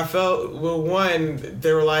thing. I felt, one,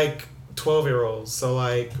 they were 12-year-olds, so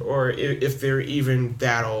or if they're even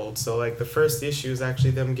that old. So the first issue is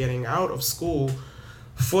actually them getting out of school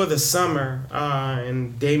for the summer,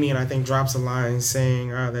 and Damian, I think, drops a line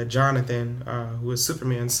saying that Jonathan, who is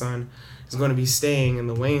Superman's son, is going to be staying in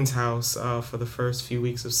the Wayne's house for the first few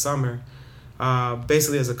weeks of summer,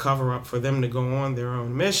 basically as a cover-up for them to go on their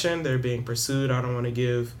own mission. They're being pursued. I don't want to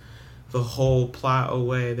give the whole plot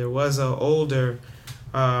away. There was an older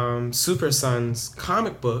Super Sons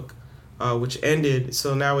comic book, which ended.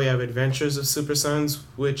 So now we have Adventures of Super Sons,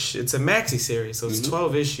 which it's a maxi series. So it's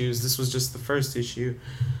 12 issues. This was just the first issue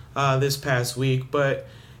this past week. But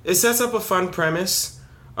it sets up a fun premise.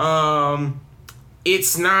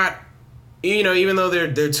 It's not, even though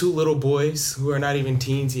they're 2 little boys who are not even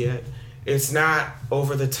teens yet, it's not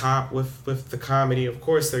over the top with the comedy. Of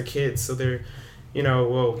course, they're kids, so they're,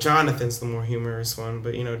 Jonathan's the more humorous one,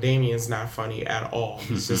 but, Damian's not funny at all.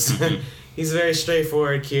 It's just, he's a very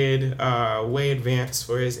straightforward kid, way advanced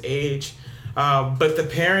for his age. But the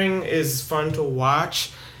pairing is fun to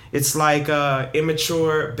watch. It's like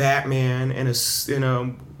immature Batman and a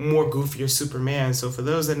more goofier Superman. So for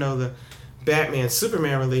those that know the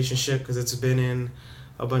Batman-Superman relationship, because it's been in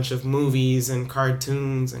a bunch of movies and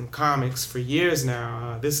cartoons and comics for years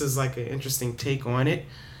now, this is an interesting take on it.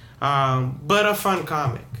 But a fun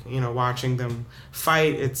comic, watching them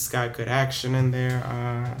fight. It's got good action in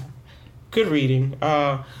there. Good reading.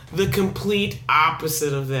 The complete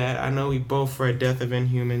opposite of that, I know we both read Death of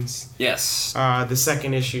Inhumans. Yes. The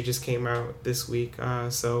second issue just came out this week.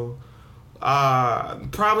 So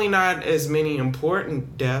probably not as many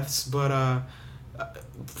important deaths, but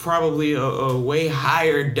probably a way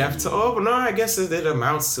higher death toll. Oh, no, I guess it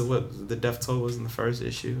amounts to what the death toll was in the first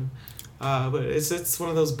issue. But it's one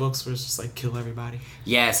of those books where it's just like kill everybody.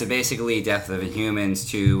 Yeah, so basically Death of the Inhumans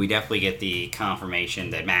 2, we definitely get the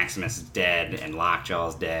confirmation that Maximus is dead and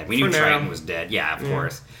Lockjaw's dead. We knew Triton was dead. Yeah, of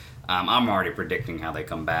course. I'm already predicting how they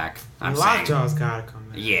come back. Lockjaw's gotta come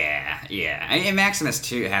back. Yeah. And Maximus,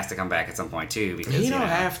 too, has to come back at some point, too. Because he don't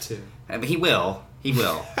have to. But he will.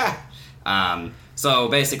 So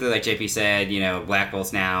basically, like JP said, Black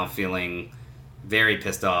Bolt's now feeling very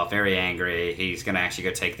pissed off, very angry. He's going to actually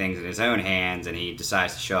go take things in his own hands, and he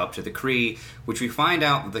decides to show up to the Kree, which we find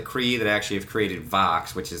out that the Kree that actually have created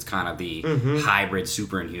Vox, which is kind of the hybrid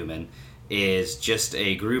super-inhuman, is just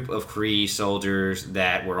a group of Kree soldiers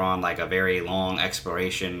that were on like a very long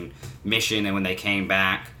exploration mission, and when they came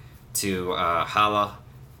back to Hala,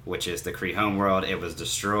 which is the Kree homeworld, it was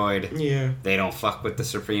destroyed. Yeah. They don't fuck with the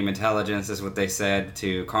Supreme Intelligence, is what they said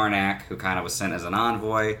to Karnak, who kind of was sent as an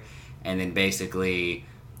envoy. And then basically,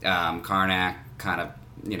 Karnak kind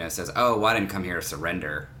of, says, oh, well, I didn't come here to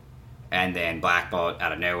surrender. And then Black Bolt,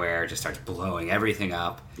 out of nowhere, just starts blowing everything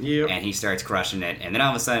up. Yep. And he starts crushing it. And then all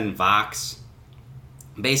of a sudden, Vox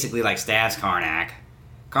basically, stabs Karnak.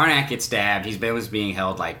 Karnak gets stabbed. He was being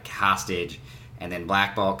held, hostage. And then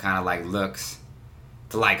Black Bolt kind of, looks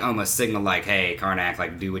to, almost signal, hey,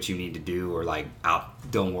 Karnak, do what you need to do, or,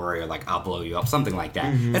 don't worry, or, I'll blow you up, something like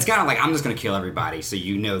that. Mm-hmm. It's kind of I'm just going to kill everybody, so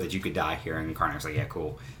you know that you could die here. And Karnak's like, yeah,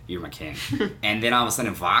 cool, you're my king. And then all of a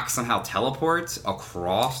sudden, Vox somehow teleports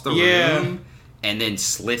across the room, and then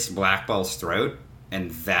slits Black Bolt's throat,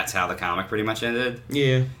 and that's how the comic pretty much ended.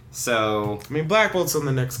 Yeah. So... I mean, Black Bolt's on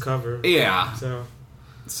the next cover. Yeah.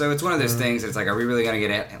 So it's one of those things that's are we really going to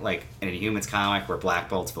get an Inhumans comic where Black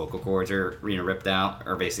Bolt's vocal cords are ripped out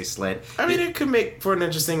or basically slit? I mean, it could make for an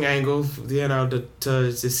interesting angle,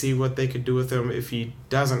 to see what they could do with him if he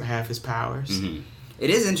doesn't have his powers. Mm-hmm. It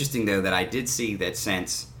is interesting, though, that I did see that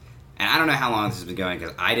since... And I don't know how long this has been going,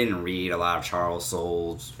 because I didn't read a lot of Charles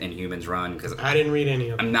Soule's Inhumans run, because I didn't read any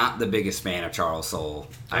of them. I'm not the biggest fan of Charles Soule.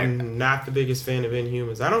 I'm not the biggest fan of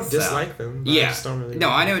Inhumans. I don't dislike them. But I just don't really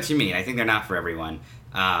I know what you mean. I think they're not for everyone.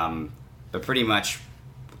 But pretty much,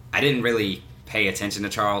 I didn't really pay attention to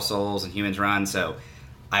Charles Soule's Inhumans run, so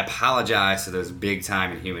I apologize to those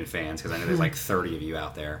big-time Inhuman fans, because I know there's 30 of you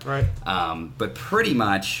out there. Right. But pretty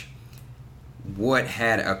much, what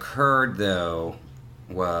had occurred, though,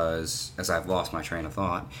 was, as I've lost my train of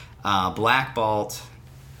thought, Black Bolt.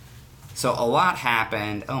 So a lot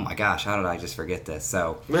happened. Oh my gosh, how did I just forget this?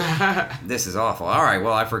 So this is awful. All right,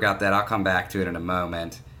 well, I forgot that. I'll come back to it in a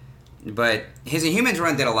moment. But his Inhumans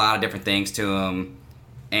run did a lot of different things to him,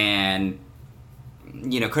 and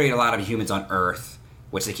created a lot of humans on Earth,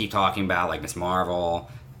 which they keep talking about, like Ms. Marvel,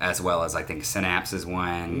 as well as I think Synapse is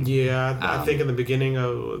one. Yeah, I think in the beginning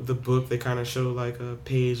of the book they kind of showed a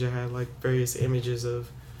page that had various images of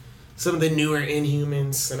some of the newer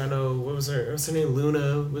Inhumans, and I know what's her name,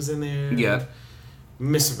 Luna was in there. Yeah.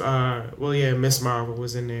 Miss Marvel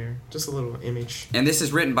was in there. Just a little image. And this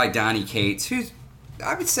is written by Donny Cates, who's,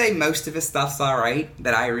 I would say most of his stuff's alright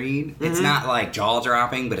that I read. Mm-hmm. It's not jaw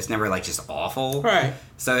dropping, but it's never just awful. Right.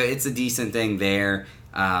 So it's a decent thing there.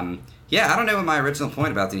 I don't know what my original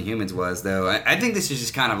point about the Inhumans was, though. I think this is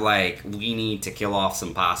just kind of we need to kill off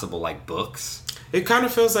some possible books. It kind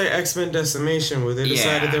of feels like X-Men Decimation, where they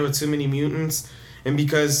decided there were too many mutants, and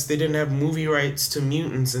because they didn't have movie rights to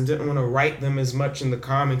mutants and didn't want to write them as much in the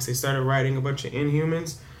comics, they started writing a bunch of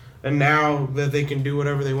Inhumans. And now that they can do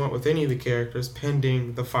whatever they want with any of the characters,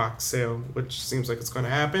 pending the Fox sale, which seems like it's going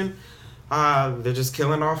to happen, they're just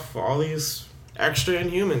killing off all these extra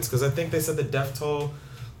Inhumans. Because I think they said the death toll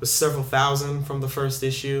was several thousand from the first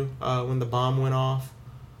issue when the bomb went off.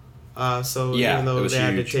 Even though they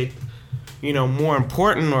had to take, more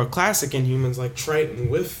important or classic Inhumans like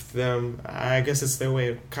Triton with them, I guess it's their way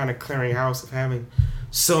of kind of clearing house of having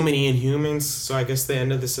so many Inhumans. So I guess the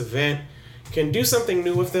end of this event can do something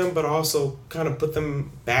new with them, but also kind of put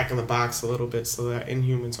them back in the box a little bit so that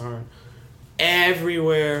Inhumans aren't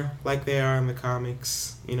everywhere like they are in the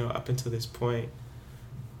comics, up until this point.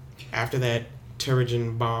 After that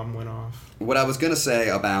Terrigen bomb went off. What I was going to say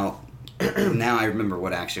about... now I remember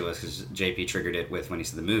what actually was, because JP triggered it with when he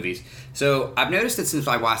said the movies. So I've noticed that since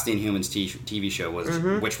I watched the Inhumans TV show,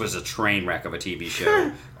 which was a train wreck of a TV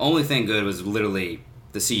show, only thing good was literally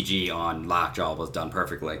the CG on Lockjaw was done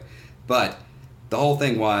perfectly. But the whole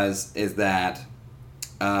thing is that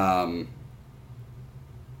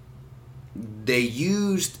they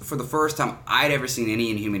used, for the first time I'd ever seen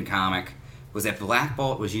any Inhuman comic, was that Black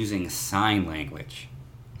Bolt was using sign language.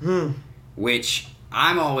 Which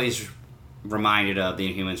I'm always reminded of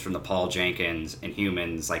the Inhumans from the Paul Jenkins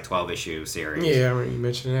Inhumans 12-issue series. Yeah, I remember you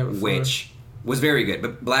mentioned that before. Which was very good.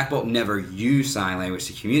 But Black Bolt never used sign language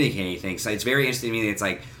to communicate anything. So it's very interesting to me that it's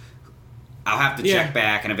like, I'll have to check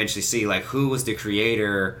back and eventually see like who was the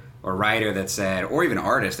creator or writer that said, or even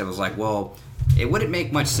artist that was like, well, it wouldn't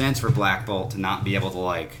make much sense for Black Bolt to not be able to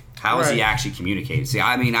like, how is he actually communicating? See,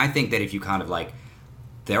 I mean, I think that if you kind of like,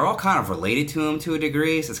 they're all kind of related to him to a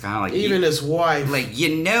degree, so it's kind of like... Even his wife. Like,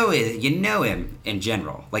 you know him in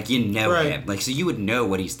general. Like, you know him. Like, so you would know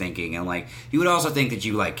what he's thinking, and like, you would also think that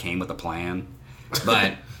you like came with a plan.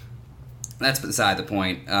 But that's beside the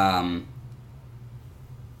point.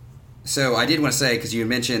 So I did want to say, because you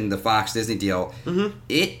mentioned the Fox Disney deal,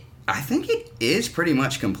 I think it is pretty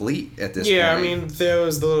much complete at this point. Yeah, I mean, there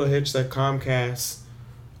was the little hitch that Comcast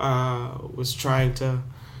was trying to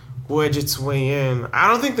wedge its way in. I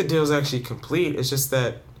don't think the deal's actually complete. It's just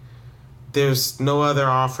that there's no other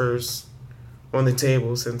offers on the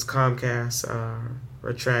table since Comcast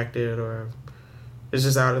retracted or is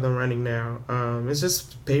just out of the running now. It's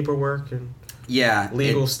just paperwork and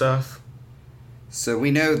legal stuff. So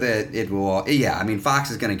we know that it will... Yeah, I mean,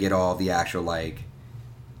 Fox is going to get all the actual, like,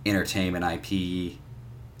 entertainment IP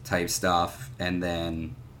type stuff, and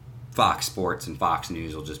then Fox Sports and Fox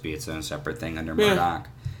News will just be its own separate thing under Murdoch.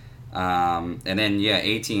 And then,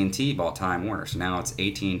 AT&T bought Time Warner, so now it's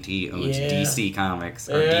AT&T owns DC Comics,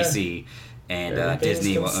 or DC, and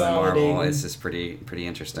Disney will own Marvel. It's just pretty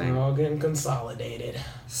interesting. We're all getting consolidated.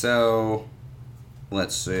 So,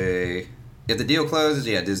 let's see... If the deal closes,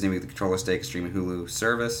 Disney with the controller stake streaming Hulu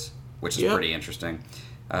service, which is pretty interesting.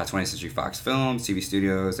 20th Century Fox Films, TV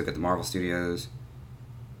Studios, look at the Marvel Studios.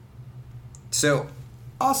 So,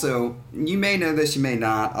 also, you may know this, you may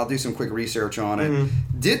not. I'll do some quick research on it.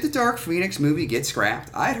 Did the Dark Phoenix movie get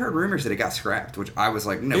scrapped? I had heard rumors that it got scrapped, which I was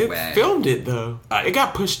like, no way. It filmed it, though. It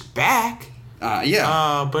got pushed back. But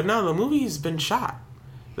no, the movie's been shot.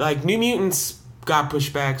 Like, New Mutants got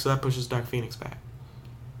pushed back, so that pushes Dark Phoenix back.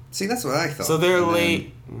 See, that's what I thought. So they're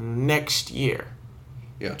late next year.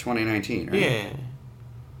 Yeah, 2019, right? Yeah.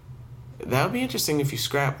 That would be interesting if you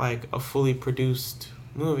scrap, like, a fully produced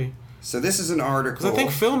movie. So this is an article... Because I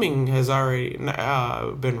think filming has already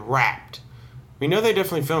been wrapped. We know they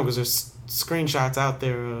definitely filmed because there's screenshots out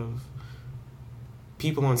there of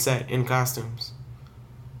people on set in costumes.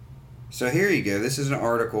 So here you go. This is an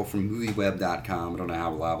article from MovieWeb.com. I don't know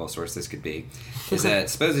how reliable a source this could be. Is that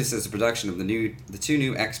supposedly says the production of the two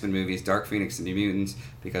new X-Men movies, Dark Phoenix and New Mutants,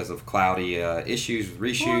 because of cloudy issues with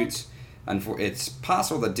reshoots. It's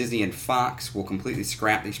possible that Disney and Fox will completely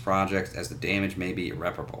scrap these projects as the damage may be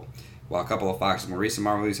irreparable. While a couple of Fox's more recent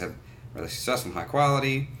Marvel movies have rather successful and high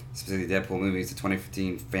quality, specifically Deadpool movies, the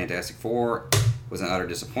 2015 Fantastic Four was an utter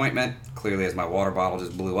disappointment, clearly as my water bottle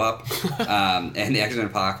just blew up. And the X-Men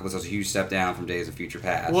Apocalypse was a huge step down from Days of Future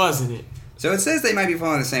Past. Wasn't it? So it says they might be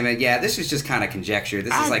following the same... Yeah, this is just kind of conjecture.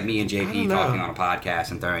 This is like me and JP talking on a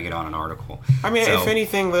podcast and throwing it on an article. I mean, if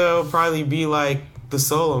anything, they'll probably be like the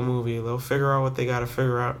Solo movie. They'll figure out what they got to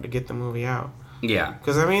figure out to get the movie out. Yeah.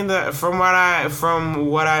 Because, I mean, from what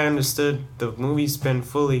I understood, the movie's been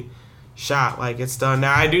fully shot. Like, it's done.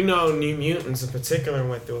 Now, I do know New Mutants in particular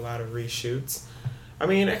went through a lot of reshoots. I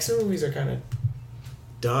mean, X-Men movies are kind of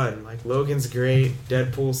done. Like, Logan's great.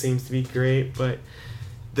 Deadpool seems to be great. But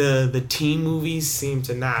the teen movies seem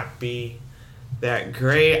to not be that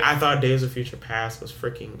great. I thought Days of Future Past was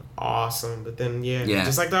freaking awesome. But then,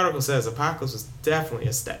 just like the article says, Apocalypse was definitely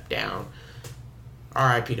a step down.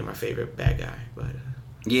 R.I.P. to my favorite bad guy. But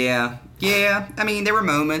Yeah. I mean, there were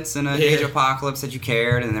moments in Age of Apocalypse that you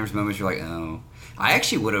cared, and there was moments you're like, oh. I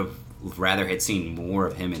actually would have rather had seen more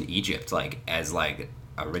of him in Egypt, like, as, like,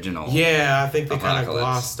 original. Yeah, I think they kind of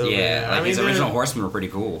glossed over that. Like, his original horsemen were pretty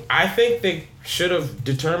cool. I think they should have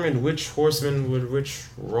determined which horseman would which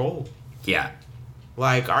role. Yeah.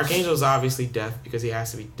 Like, Archangel's obviously death because he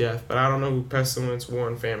has to be death, but I don't know who Pestilence, War,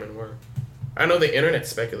 and Famine were. I know the internet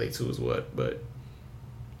speculates who was what, but...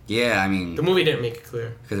 Yeah, I mean... The movie didn't make it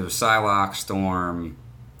clear. Because it was Psylocke, Storm,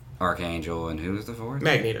 Archangel, and who was the fourth?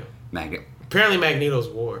 Magneto. Apparently Magneto's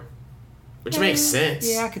War. Which makes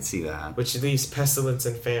sense. Yeah, I could see that. Which leaves Pestilence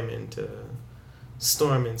and Famine to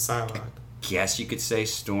Storm and Psylocke. I guess you could say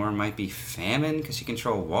Storm might be Famine because she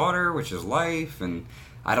controls water, which is life, and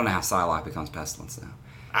I don't know how Psylocke becomes Pestilence, though.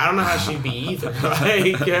 I don't know how she'd be either.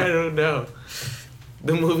 Like, I don't know.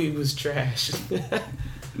 The movie was trash.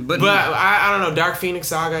 But I don't know. Dark Phoenix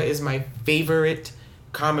Saga is my favorite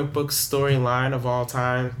comic book storyline of all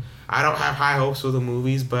time. I don't have high hopes for the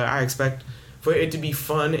movies, but I expect for it to be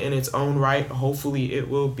fun in its own right. Hopefully it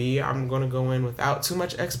will be. I'm going to go in without too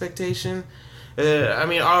much expectation. I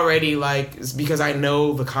mean, already, like, it's because I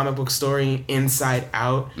know the comic book story inside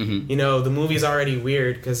out. Mm-hmm. You know, the movie's already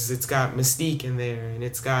weird because it's got Mystique in there, and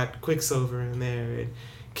it's got Quicksilver in there, and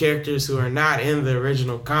characters who are not in the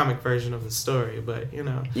original comic version of the story. But, you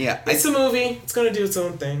know, it's a movie. It's going to do its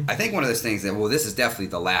own thing. I think one of those things that, well, this is definitely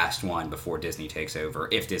the last one before Disney takes over,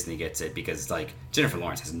 if Disney gets it, because, like, Jennifer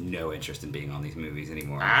Lawrence has no interest in being on these movies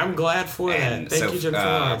anymore. I'm glad for that. Thank you, Jennifer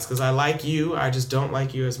Lawrence, because I like you. I just don't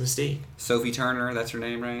like you as Mystique. Sophie Turner, that's her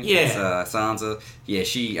name, right? Yeah. It's, Sansa.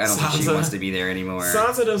 Yeah, I don't think she wants to be there anymore.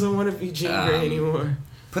 Sansa doesn't want to be Jean Grey anymore.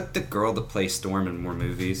 Put the girl that plays Storm in more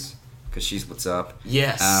movies, because she's what's up.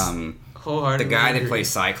 Yes. The guy that plays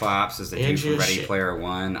Cyclops is the dude from Ready Player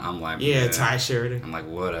One. I'm like, Ty Sheridan. I'm like,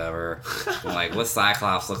 whatever. I'm like, what's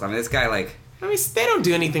Cyclops look like? I mean, this guy, like, I mean, they don't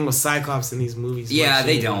do anything with Cyclops in these movies. Yeah,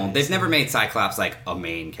 they don't. They've never made Cyclops, like, a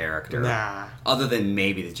main character. Nah. Other than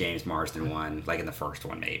maybe the James Marsden one, like in the first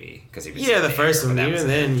one, maybe. Because he was the first one. Even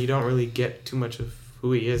then, you don't really get too much of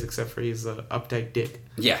who he is, except for he's an uptight dick.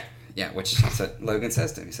 Yeah, which Logan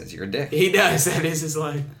says to him. He says, you're a dick. He does. That is his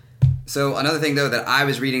line. So another thing, though, that I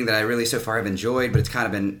was reading that I really so far have enjoyed, but it's kind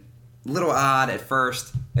of been a little odd at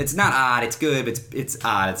first. It's not odd, it's good, but it's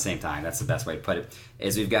odd at the same time. That's the best way to put it.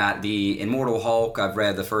 Is we've got the Immortal Hulk. I've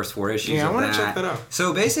read the first 4 issues of that. Yeah, I want to check that out.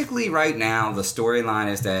 So basically right now, the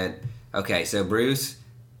storyline is that, okay, so Bruce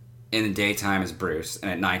in the daytime is Bruce,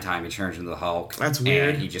 and at nighttime he turns into the Hulk. That's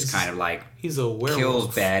weird. And he just kind of like... He's a werewolf.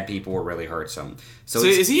 Kills bad people or really hurts them. So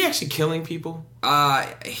is he actually killing people?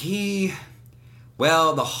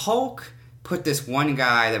 Well, the Hulk put this one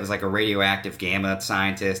guy that was like a radioactive gamma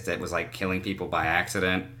scientist that was like killing people by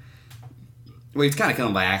accident. Well, he was kind of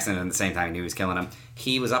killing by accident, and at the same time he knew he was killing them.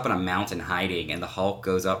 He was up in a mountain hiding, and the Hulk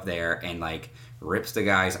goes up there and like rips the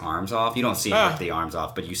guy's arms off. You don't see him rip the arms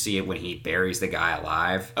off, but you see it when he buries the guy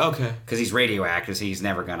alive. Okay. Because he's radioactive, so he's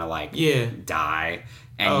never gonna like die.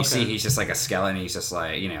 And you see he's just like a skeleton. He's just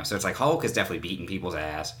like, you know, so it's like Hulk is definitely beating people's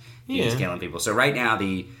ass. He's killing people. So right now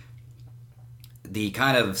the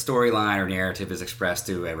kind of storyline or narrative is expressed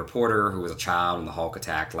through a reporter who was a child and the Hulk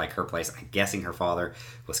attacked like her place. I'm guessing her father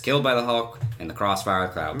was killed by the Hulk in the crossfire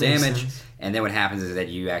with cloud damage. And then what happens is that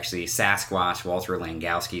you actually Sasquatch, Walter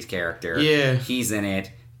Langowski's character, he's in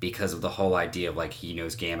it because of the whole idea of like he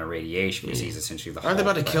knows gamma radiation because he's essentially the Hulk. Aren't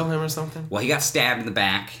they about to kill him or something? Well, he got stabbed in the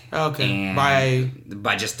back. Okay.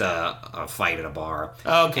 By just a fight at a bar.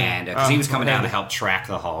 Okay. And because he was coming down to help track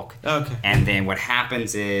the Hulk. Okay. And then what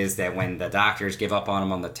happens is that when the doctors give up on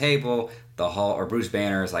him on the table, the Hulk or Bruce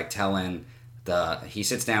Banner is like telling he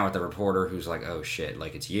sits down with the reporter who's like, oh shit,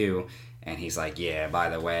 like it's you. And he's like, yeah, by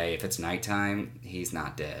the way, if it's nighttime, he's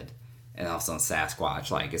not dead. And all of a sudden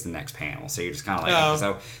Sasquatch like is the next panel. So you're just kind of like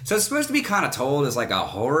so it's supposed to be kind of told as like a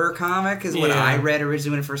horror comic is what I read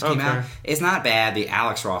originally when it first came out. It's not bad. The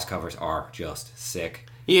Alex Ross covers are just sick.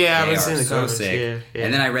 Yeah, I've seen the covers. Sick. Yeah.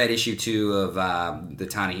 And then I read issue 2 of the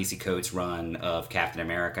Ta-Nehisi Coates run of Captain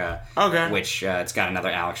America. Okay. Which it's got another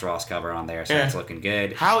Alex Ross cover on there, so it's looking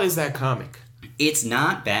good. How is that comic? It's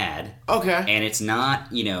not bad. Okay. And it's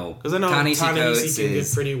not, you know... Because I know Ta-Nehisi can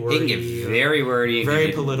get pretty wordy. He can get very wordy.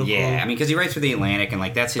 Very political. Yeah, I mean, because he writes for The Atlantic, and,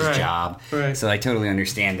 like, that's his job. Right. So I totally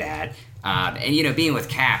understand that. And, you know, being with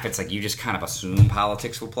Cap, it's like you just kind of assume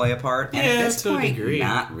politics will play a part. And at this point,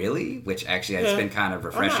 not really, which actually has been kind of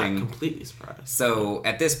refreshing. I'm not completely surprised. So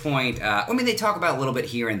at this point, I mean, they talk about a little bit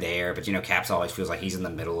here and there, but, you know, Cap's always feels like he's in the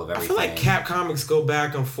middle of everything. I feel like Cap comics go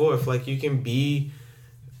back and forth. Like, you can be...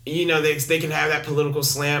 You know, they can have that political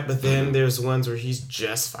slant, but then there's ones where he's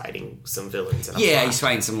just fighting some villains. He's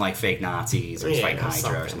fighting some, like, fake Nazis, or he's fighting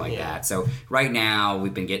Hydra or something like that. So, right now,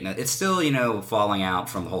 we've been getting... It's still, you know, falling out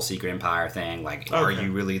from the whole Secret Empire thing. Like, are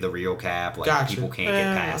you really the real Cap? Like, people can't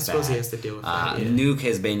get past that. I suppose he has to deal with that, Nuke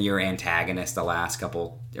has been your antagonist the last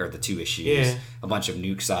couple... Or the 2 issues. Yeah. A bunch of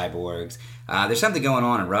Nuke cyborgs. There's something going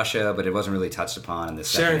on in Russia, but it wasn't really touched upon in this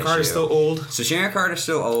second issue. Sharon Carter's still old. So Sharon Carter's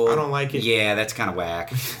still old. I don't like it. Yeah, that's kind of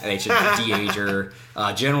whack. They should de-age her.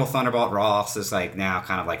 General Thunderbolt Ross is like now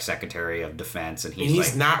kind of like Secretary of Defense, and he's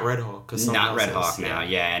like, not Red Hawk. Not Red Hawk now.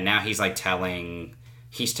 Yeah, and now he's like telling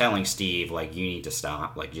Steve like you need to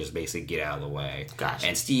stop, like just basically get out of the way. Gotcha.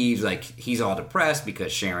 And Steve's like he's all depressed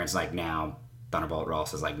because Sharon's like now Thunderbolt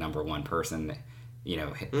Ross is like number 1 person. You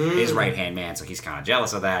know, his right-hand man, so he's kind of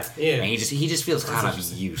jealous of that. Yeah. And he just feels kind of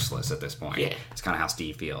useless at this point. Yeah. It's kind of how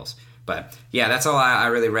Steve feels. But, yeah, that's all I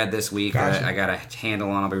really read this week. Gotcha. I got a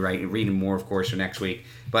handle on. I'll be reading more, of course, for next week.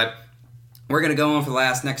 But we're going to go on for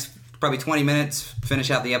the next probably 20 minutes,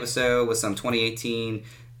 finish out the episode with some 2018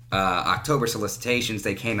 October Solicitations.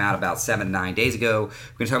 They came out about 7 to 9 days ago.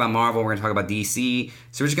 We're going to talk about Marvel. We're going to talk about DC.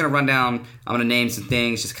 So we're just going to run down. I'm going to name some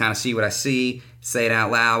things, just kind of see what I see, say it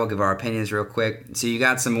out loud. We'll give our opinions real quick. So you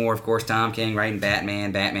got some more, of course, Tom King writing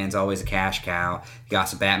Batman. Batman's always a cash cow. You got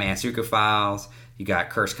some Batman Super Files. You got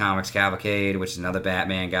Curse Comics Cavalcade, which is another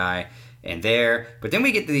Batman guy in there. But then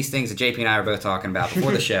we get to these things that JP and I were both talking about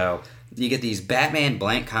before the show. You get these Batman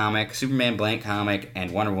blank comic, Superman blank comic,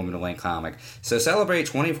 and Wonder Woman blank comic. So celebrate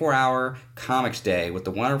 24-hour Comics Day with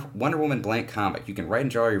the Wonder Woman blank comic. You can write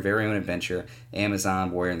and draw your very own adventure.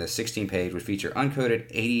 Amazon Warrior in the 16-page would feature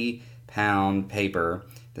uncoated 80-pound paper,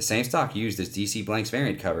 the same stock used as DC Blank's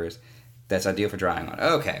variant covers. That's ideal for drawing on.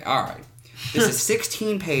 Okay, all right. This is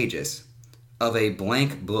 16 pages of a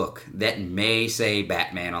blank book that may say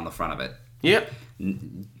Batman on the front of it. Yep.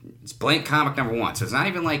 It's blank comic number 1. So it's not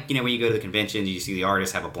even like, when you go to the convention, you see the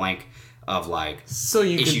artists have a blank of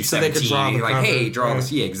issue 17. They could draw the like, cover. hey, draw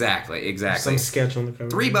this. Yeah, exactly. Some sketch on the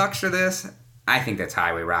cover. $3 for this? I think that's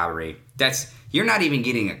highway robbery. You're not even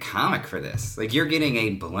getting a comic for this. Like, you're getting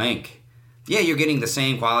a blank. Yeah, you're getting the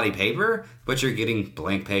same quality paper, but you're getting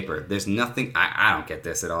blank paper. There's nothing. I don't get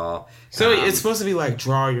this at all. So it's supposed to be like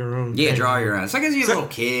draw your own. Yeah, thing. draw your own. It's like as you're a little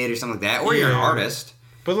kid or something like that, or you're an artist.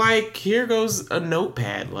 But, here goes a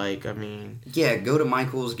notepad. Yeah, go to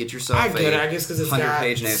Michael's, get yourself I get it. I guess because it's got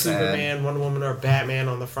notepad. Superman, Wonder Woman, or Batman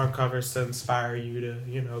on the front covers to inspire you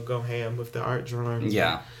to, go ham with the art drawings.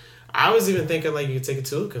 Yeah. I was even thinking, you could take it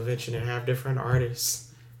to a convention and have different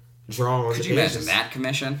artists draw on the pages. Could you imagine that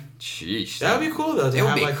commission? Sheesh. That would be cool, though, to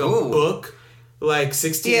have, a book,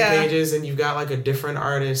 16 pages, and you've got, a different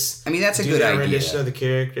artist. I mean, that's a good idea. rendition of the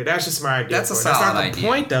character. That's just my idea. That's a solid idea. That's not the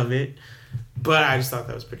point of it. But I just thought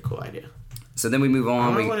that was a pretty cool idea. So then we move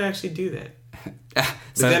on. I want to actually do that.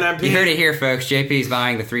 So then you heard it here, folks. JP's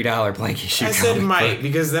buying the $3 blank issue. I said might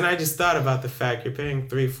because then I just thought about the fact you're paying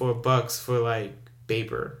 $3-4 for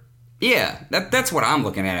paper. Yeah, that's what I'm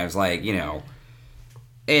looking at. I was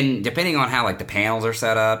and depending on how the panels are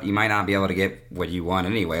set up, you might not be able to get what you want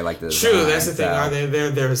anyway. True, that's the thing. Are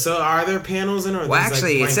there? So are there panels in? Or well,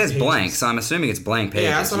 actually, it says pages? Blank, so I'm assuming it's blank pages.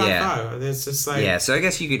 Yeah, that's what I thought. It's just yeah. So I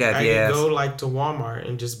guess you could have. I could go to Walmart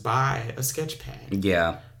and just buy a sketch pad.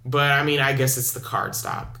 Yeah. But I guess it's the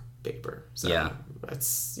cardstock paper. So yeah.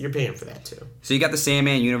 You're paying for that too. So you got the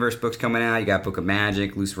Sandman Universe books coming out. You got Book of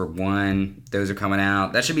Magic, Lucifer 1. Those are coming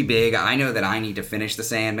out. That should be big. I know that I need to finish the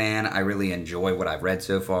Sandman. I really enjoy what I've read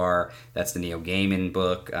so far. That's the Neil Gaiman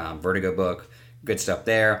book, Vertigo book. Good stuff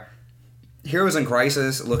there. Heroes in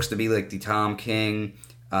Crisis looks to be the Tom King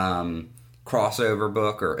crossover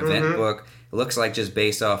book or event book. It looks like just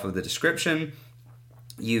based off of the description.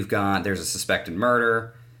 There's a suspected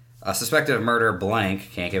murder. Suspected of murder,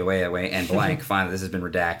 blank, can't give away that way, and blank, find that this has been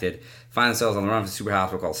redacted. Find themselves on the run from a super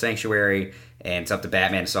hospital called Sanctuary, and it's up to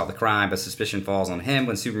Batman to solve the crime, but suspicion falls on him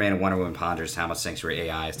when Superman and Wonder Woman ponders how much Sanctuary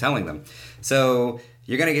AI is telling them. So,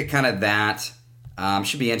 you're going to get kind of that.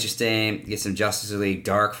 Should be interesting. Get some Justice League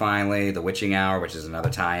Dark finally, The Witching Hour, which is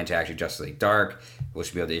another tie-in to actually Justice League Dark, which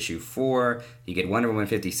should be able to issue 4. You get Wonder Woman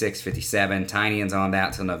 56, 57, Tiny-In's on that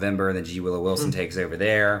until November, then G. Willow Wilson takes over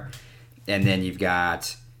there. And then you've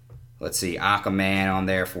got... Let's see, Aquaman on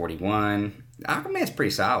there, 41. Aquaman's pretty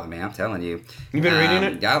solid, man, I'm telling you. You been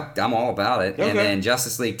reading it? I'm all about it. Okay. And then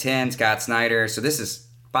Justice League 10, Scott Snyder. So this is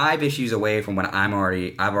 5 issues away from what I've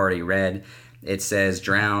already read. It says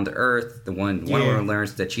Drowned Earth, the one Wonder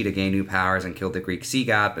learns that Cheetah gained new powers and killed the Greek sea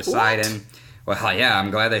god Poseidon. What? Well, yeah,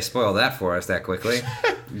 I'm glad they spoiled that for us that quickly.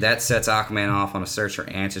 That sets Aquaman off on a search for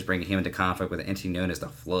answers, bringing him into conflict with an entity known as the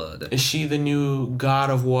Flood. Is she the new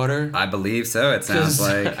god of water? I believe so, it sounds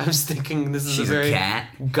like. I was thinking this is she's a very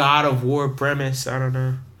cat. God of war premise. I don't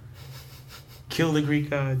know. Kill the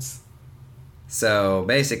Greek gods. So,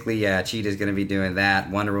 basically, yeah, Cheetah's going to be doing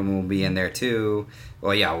that. Wonder Woman will be in there, too.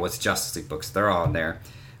 Well, yeah, what's Justice League books? They're all in there.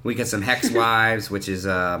 We get some Hex Wives, which is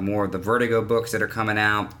more of the Vertigo books that are coming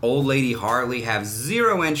out. Old Lady Harley, have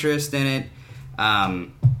zero interest in it. I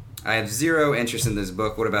have zero interest in this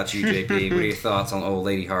book. What about you, JP? What are your thoughts on Old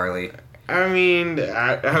Lady Harley? I mean,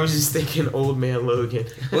 I was just thinking Old Man Logan.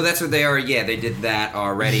 Well, that's what they are. Yeah, they did that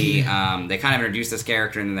already. They kind of introduced this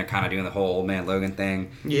character, and then they're kind of doing the whole Old Man Logan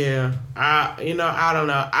thing. Yeah. I don't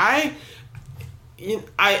know. I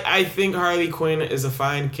think Harley Quinn is a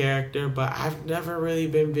fine character, but I've never really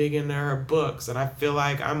been big into her books, and I feel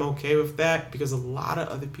like I'm okay with that because a lot of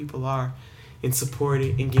other people are and support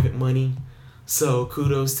it and give it money. So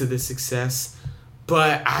kudos to the success.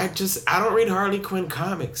 But I don't read Harley Quinn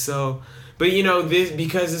comics, so. But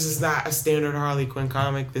because this is not a standard Harley Quinn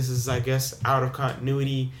comic, this is, I guess, out of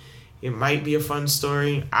continuity. It might be a fun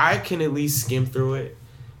story. I can at least skim through it.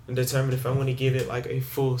 determine if I want to give it like a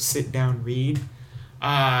full sit down read.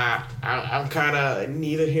 I'm kind of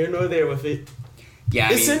neither here nor there with it. Yeah,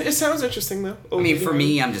 it sounds interesting though. I mean, for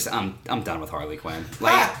me, I'm done with Harley Quinn.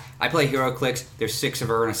 Like, I play HeroClix. There's 6 of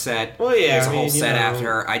her in a set. Well, yeah, there's a whole set after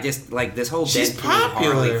her. I just like this whole she's Deadpool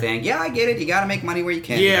popular. Harley thing. Yeah, I get it. You got to make money where you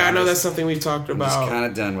can. Yeah, I know that's something we've talked about. I'm just kind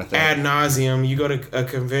of done with it. Ad nauseum. You go to a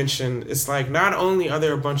convention. It's like not only are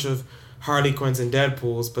there a bunch of Harley Quinns and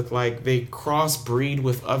Deadpools, but like they crossbreed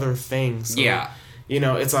with other things. So, yeah,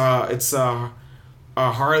 it's a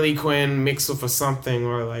Harley Quinn mixed with a something,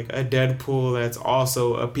 or like a Deadpool that's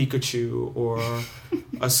also a Pikachu, or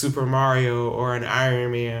a Super Mario, or an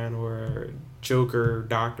Iron Man, or Joker,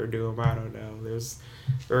 Doctor Doom. I don't know.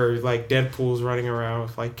 Or like Deadpool's running around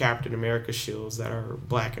with like Captain America shields that are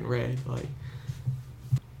black and red. Like,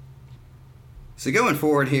 so going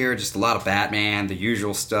forward here, just a lot of Batman, the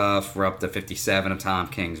usual stuff. We're up to 57 of Tom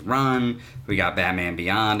King's run. We got Batman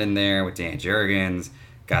Beyond in there with Dan Jurgens.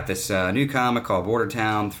 Got this new comic called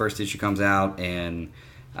Bordertown. The first issue comes out in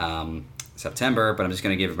September, but I'm just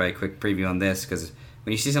going to give everybody a quick preview on this, because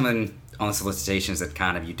when you see something on the solicitations that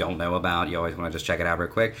kind of you don't know about, you always want to just check it out real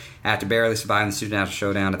quick. After barely surviving the supernatural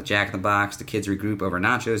showdown at the Jack in the Box, the kids regroup over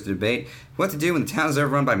nachos to debate what to do when the town is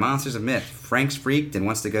overrun by monsters of myth. Frank's freaked and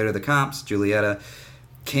wants to go to the cops. Julieta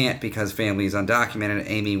can't because family is undocumented.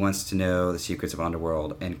 Amy wants to know the secrets of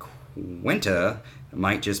Underworld. And Quinta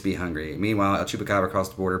might just be hungry. Meanwhile, El Chupacabra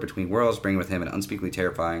crossed the border between worlds, bringing with him an unspeakably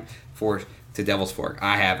terrifying force to Devil's Fork.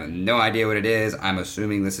 I have no idea what it is. I'm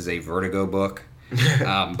assuming this is a Vertigo book.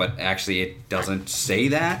 But actually it doesn't say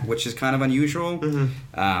that, which is kind of unusual.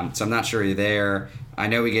 Mm-hmm. So I'm not sure you're there. I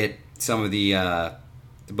know we get some of the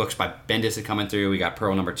books by Bendis are coming through. We got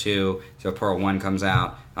Pearl number 2. So Pearl 1 comes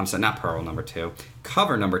out. I'm sorry, not Pearl number 2.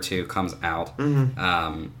 Cover number 2 comes out.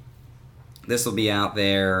 Mm-hmm. This will be out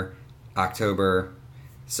there October.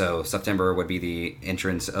 So September would be the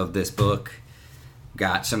entrance of this book.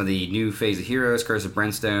 Got some of the new Phase of Heroes, Curse of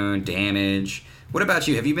Brimstone, Damage. What about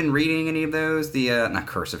you? Have you been reading any of those? The not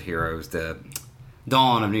Curse of Heroes, the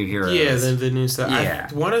Dawn of New Heroes. Yeah, the new stuff. Yeah.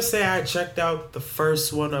 I want to say I checked out the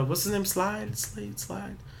first one of, what's his name? Slide.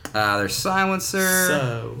 There's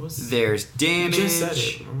Silencer. There's Damage. You just said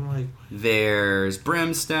it. I'm like, there's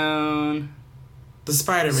Brimstone. The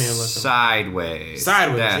Spider-Man looking. Sideways.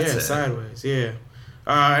 Sideways. Yeah.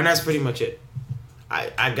 And that's pretty much it.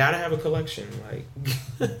 I gotta have a collection. Like.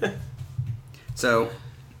 So.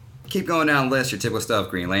 Keep going down the list. Your typical stuff.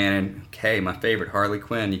 Green Lantern. Okay, my favorite, Harley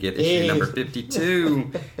Quinn. You get issue number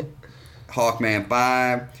 52. Hawkman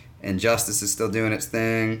 5. Injustice is still doing its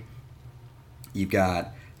thing. You've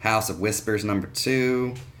got House of Whispers number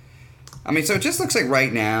 2. I mean, so it just looks like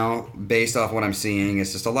right now, based off what I'm seeing,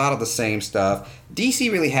 it's just a lot of the same stuff. DC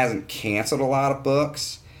really hasn't canceled a lot of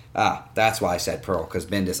books. That's why I said Pearl, because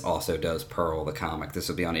Bendis also does Pearl, the comic. This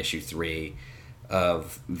will be on issue 3.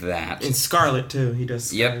 Of that. And Scarlet, too. He does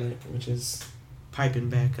Scarlet, which is piping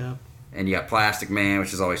back up. And you got Plastic Man,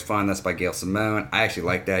 which is always fun. That's by Gail Simone. I actually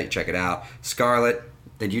like that. You check it out. Scarlet.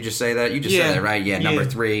 Did you just say that? You just said that, right? Yeah, number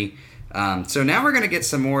 3. So now we're going to get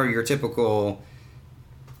some more of your typical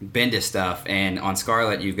Bendis stuff. And on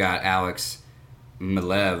Scarlet, you've got Alex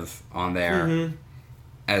Maleev on there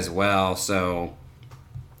as well. So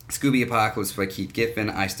Scooby Apocalypse by Keith Giffen.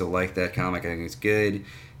 I still like that comic. I think it's good.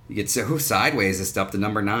 You get Sideways is up to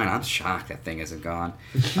number 9. I'm shocked that thing isn't gone.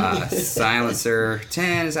 Silencer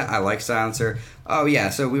 10 I like Silencer. Oh yeah,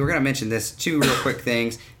 so we were gonna mention this 2 real quick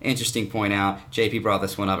things. Interesting point out. JP brought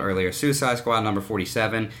this one up earlier. Suicide Squad number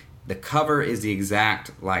 47. The cover is the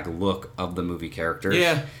exact look of the movie characters.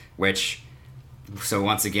 Yeah. So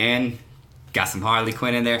once again, got some Harley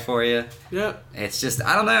Quinn in there for you. Yep. It's just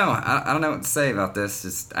I don't know. I don't know what to say about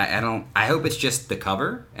this. I hope it's just the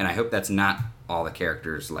cover, and I hope that's not all the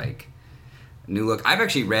characters new look. I've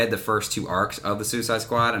actually read the first 2 arcs of the Suicide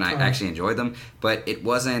Squad, and I actually enjoyed them, but they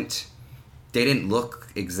didn't look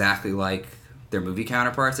exactly like their movie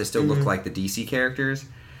counterparts. They still look like the DC characters.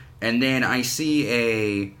 And then I see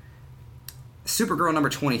a Supergirl number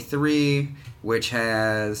 23, which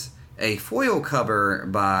has a foil cover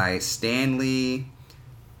by Stanley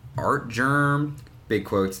Art Germ, big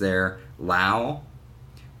quotes there, Lau.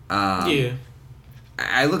 Yeah.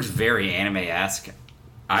 It looks very anime-esque.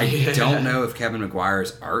 I don't know if Kevin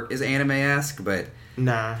Maguire's art is anime-esque, but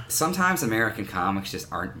sometimes American comics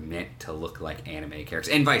just aren't meant to look like anime characters,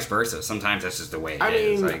 and vice versa. Sometimes that's just the way it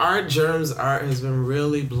is. I mean, Art Germ's art has been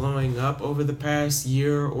really blowing up over the past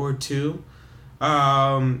year or 2.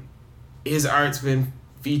 His art's been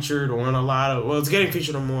featured on it's getting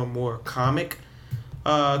featured on more and more comic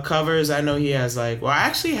covers. I know he has I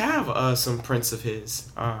actually have some prints of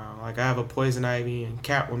his. I have a Poison Ivy and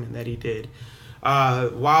Catwoman that he did.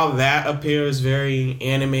 While that appears very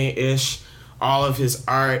anime-ish, all of his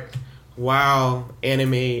art, while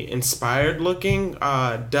anime-inspired looking,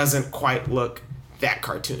 doesn't quite look that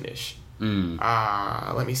cartoonish.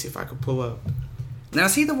 Let me see if I can pull up. Now,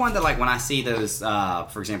 is he the one that, when I see those,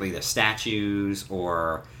 for example, either statues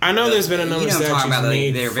or... I know there's been a number of statues talking about,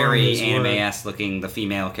 made they're very anime-esque looking, the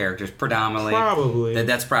female characters, predominantly. Probably.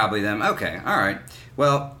 That's probably them. Okay, all right.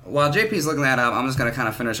 Well, while JP's looking that up, I'm just going to kind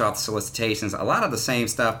of finish off the solicitations. A lot of the same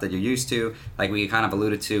stuff that you're used to, like we kind of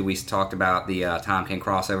alluded to, we talked about the Tom King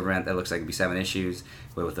crossover event that looks like it'd be 7 issues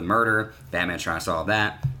with the murder. Batman's trying to solve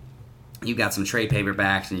that. You've got some trade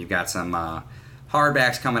paperbacks, and you've got some...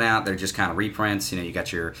 hardbacks coming out. They're just kind of reprints. You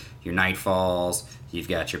got your Nightfalls. You've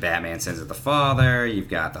got your Batman Sins of the Father. You've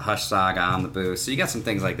got the Hush Saga on the booth. So you got some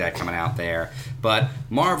things like that coming out there. But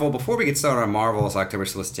Marvel, before we get started on Marvel's October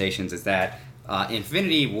solicitations, is that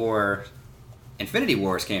Infinity Wars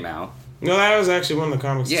came out. No, that was actually one of the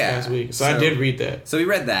comics this past week. So I did read that. So we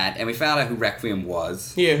read that, and we found out who Requiem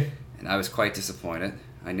was. Yeah. And I was quite disappointed.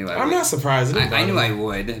 I'm not surprised. I knew I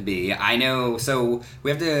would be. I know. So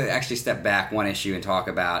we have to actually step back one issue and talk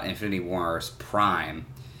about Infinity Wars Prime,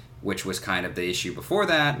 which was kind of the issue before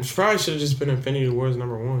that. Which probably should have just been Infinity Wars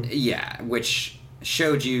 #1. Yeah, which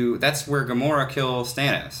showed you that's where Gamora kills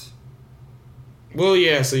Thanos. Well,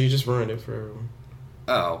 yeah. So you just ruined it for everyone.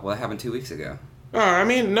 Oh, well, that happened 2 weeks ago. Oh, I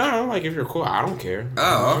mean, no. If you're cool, I don't care.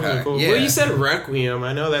 Oh, okay. Really cool. Yeah. Well, you said Requiem.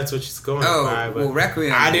 I know that's what she's going by. But well,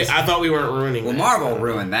 Requiem. I thought we weren't ruining. Well, Marvel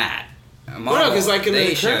ruined that. Well, no, because in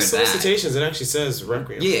the current solicitations, it actually says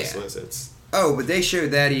Requiem. Yeah. Solicits. Oh, but they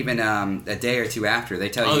showed that even a day or two after. They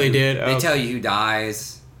tell you. Oh, they did. They tell you who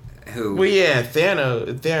dies. Who? Well, yeah,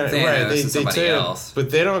 Thanos right? They somebody tell else,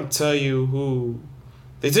 but they don't tell you who.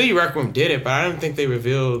 They tell you Requiem did it, but I don't think they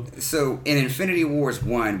revealed. So in Infinity Wars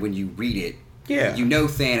 1, when you read it. Yeah. You know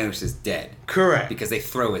Thanos is dead. Correct. Because they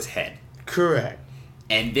throw his head. Correct.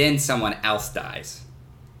 And then someone else dies.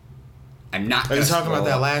 I'm not going to Are you talking about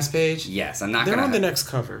that last page? Yes, I'm not going to... They're on the next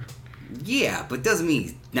cover. Yeah, but doesn't mean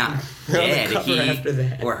he's not dead. On the cover after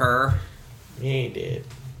that. Or her. He ain't dead.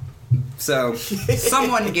 So,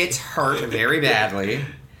 someone gets hurt very badly,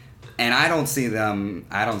 and I don't see them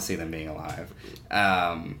being alive.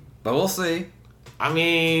 But we'll see. I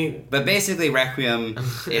mean, but basically, Requiem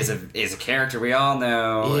is a character we all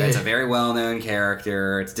know. Yeah. It's a very well known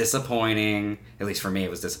character. It's disappointing. At least for me,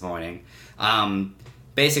 it was disappointing.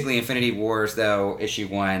 Basically, Infinity Wars, though, issue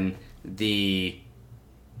 1, the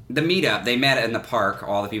meetup. They met in the park,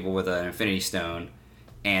 all the people with an Infinity Stone,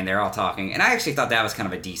 and they're all talking. And I actually thought that was kind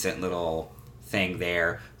of a decent little thing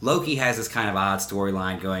there. Loki has this kind of odd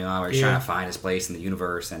storyline going on where he's trying to find his place in the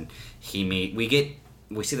universe, and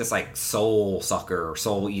we see this soul sucker or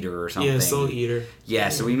soul eater or something. Yeah, soul eater. Yeah,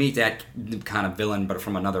 so we meet that kind of villain, but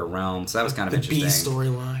from another realm. So that was kind of interesting. The B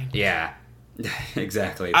storyline. Yeah,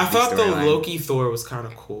 exactly. I thought the Loki Thor was kind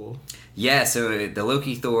of cool. Yeah, so the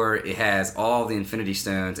Loki Thor, it has all the Infinity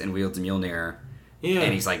Stones and wields Mjolnir. Yeah.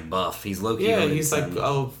 And he's buff. He's Loki. Yeah, he's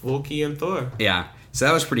Loki and Thor. Yeah, so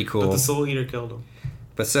that was pretty cool. But the soul eater killed him.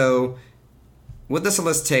 But so... with the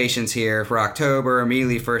solicitations here for October,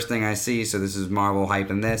 immediately first thing I see, so this is Marvel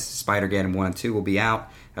hyping this, Spider-Geddon 1 and 2 will be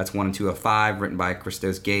out. That's 1 and 2 of 5, written by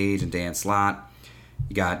Christos Gage and Dan Slott.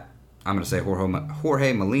 You got, I'm going to say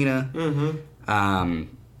Jorge Molina. Mm-hmm.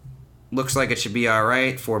 Looks like it should be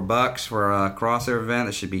alright. $4 for a crossover event.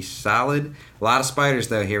 It should be solid. A lot of spiders,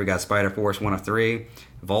 though. Here we got Spider-Force 1 of 3.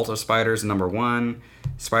 Volta Spiders #1.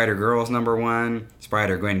 Spider-Girl's #1.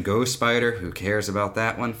 Spider-Gwen Ghost Spider. Who cares about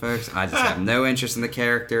that one, folks? I just have no interest in the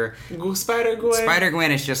character. Go Spider-Gwen.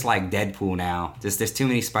 Spider-Gwen is just like Deadpool now. There's too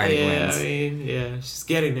many Spider-Gwens. Yeah, I mean, yeah, she's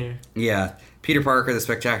getting there. Yeah. Peter Parker, the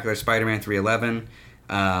Spectacular Spider-Man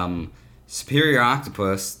 311. Superior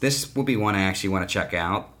Octopus. This will be one I actually want to check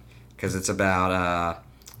out. Because it's about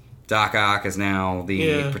Doc Ock is now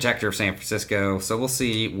the protector of San Francisco. So we'll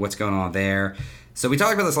see what's going on there. So we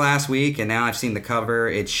talked about this last week, and now I've seen the cover.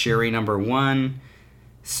 It's Shuri #1.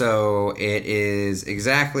 So it is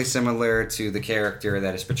exactly similar to the character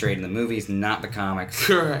that is portrayed in the movies, not the comics.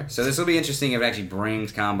 Correct. So this will be interesting if it actually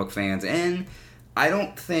brings comic book fans in. I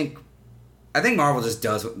think Marvel just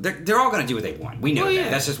does... They're all going to do what they want. We know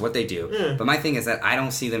that. That's just what they do. Yeah. But my thing is that I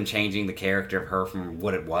don't see them changing the character of her from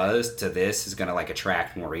what it was to this is going to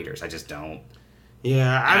attract more readers. I just don't.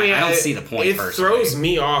 Yeah, I mean, I don't see the point. It throws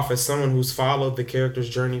me off as someone who's followed the character's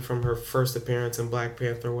journey from her first appearance in Black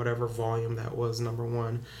Panther, whatever volume that was,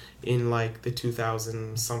 #1, in the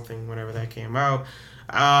 2000 something, whenever that came out.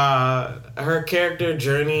 her character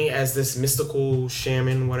journey as this mystical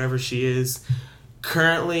shaman, whatever she is,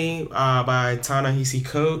 currently by Ta-Nehisi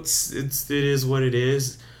Coates, it is what it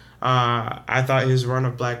is. I thought his run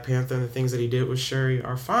of Black Panther and the things that he did with Shuri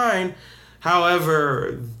are fine.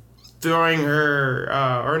 However, throwing her,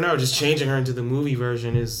 just changing her into the movie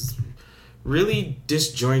version is really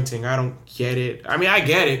disjointing. I don't get it. I mean, I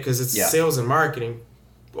get it because it's sales and marketing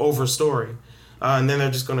over story. And then they're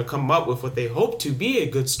just going to come up with what they hope to be a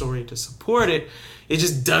good story to support it. It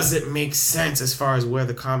just doesn't make sense as far as where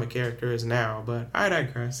the comic character is now. But I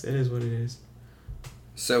digress. It is what it is.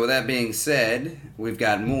 So with that being said, we've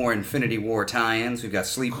got more Infinity War tie-ins. We've got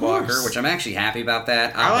Sleepwalker, which I'm actually happy about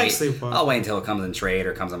that. I like Sleepwalker. I'll wait until it comes in trade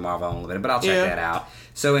or comes in Marvel in a little bit, but I'll check that out.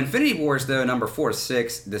 So Infinity Wars, though, number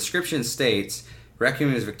 4-6, description states,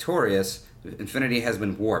 Requiem is victorious, Infinity has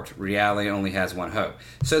been warped, reality only has one hope.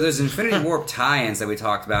 So those Infinity Warp tie-ins that we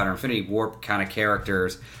talked about, or Infinity Warp kind of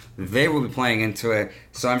characters, they will be playing into it.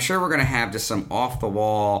 So I'm sure we're going to have just some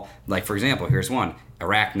off-the-wall, like, for example, here's one.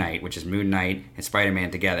 Arachnite, which is Moon Knight and Spider-Man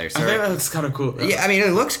together. So, I think that looks kind of cool. Yeah, I mean,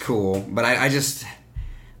 it looks cool, but I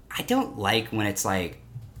don't like when it's like,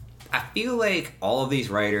 I feel like all of these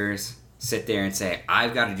writers sit there and say,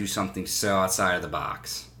 I've got to do something so outside of the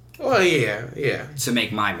box. Well, yeah. To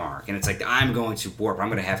make my mark. And it's like, I'm going to warp, I'm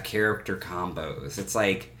going to have character combos. It's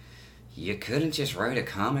like, you couldn't just write a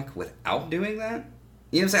comic without doing that?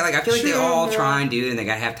 You know what I'm saying? Like, I feel like they all try and do it, and they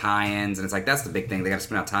got to have tie-ins, and it's like, that's the big thing, they got to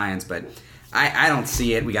spin out tie-ins, but I don't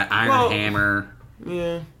see it. We got Iron Hammer.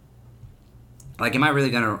 Yeah. Like, am I really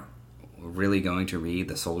going to read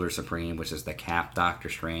the Soldier Supreme, which is the Cap Doctor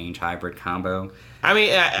Strange hybrid combo? I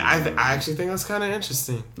mean, I actually think that's kind of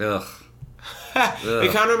interesting. Ugh.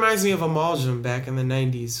 It kind of reminds me of Amalgam back in the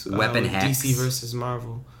 90s. Weapon Hex. DC versus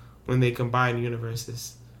Marvel, when they combined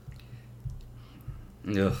universes.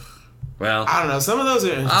 Ugh. Well, I don't know. Some of those are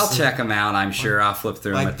interesting. I'll check them out. I'm sure I'll flip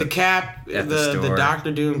through them. Like the Cap, the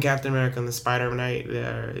Doctor Doom, Captain America, and the Spider Knight,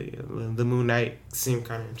 the Moon Knight seem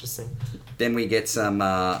kind of interesting. Then we get some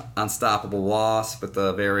Unstoppable Wasp with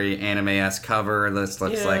a very anime-esque cover. This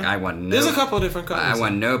looks like I want no... There's a couple of different covers. I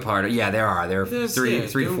want no part of... Yeah, there are. There are three,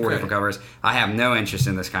 four different covers. I have no interest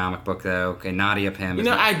in this comic book, though. Okay, Nadia Pym is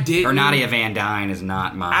I didn't... Or Nadia Van Dyne is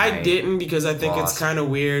not my... I didn't because I think it's kind of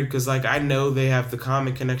weird because, like, I know they have the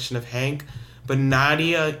comic connection of Hank, but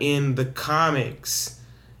Nadia in the comics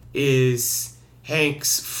is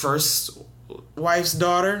Hank's first wife's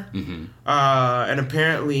daughter. Mm-hmm. And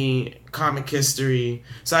apparently comic history.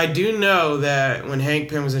 So I do know that when Hank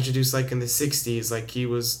Pym was introduced, like in the 60s, like he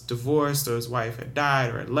was divorced or his wife had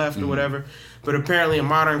died or had left or whatever. But apparently in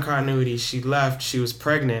modern continuity, she left. She was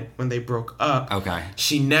pregnant when they broke up. Okay.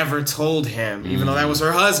 She never told him, even though that was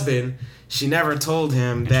her husband. She never told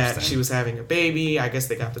him that she was having a baby. I guess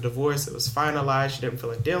they got the divorce. It was finalized. She didn't feel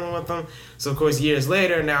like dealing with him. So, of course, years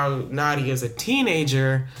later, now Nadia is a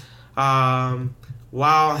teenager.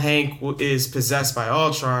 While Hank is possessed by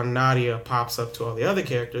Ultron, Nadia pops up to all the other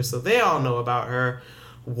characters. So they all know about her.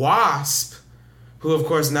 Wasp, who, of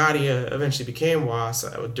course, Nadia eventually became Wasp.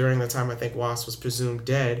 During the time, I think Wasp was presumed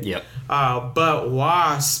dead. Yep. But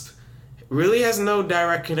Wasp really has no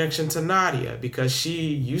direct connection to Nadia because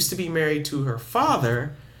she used to be married to her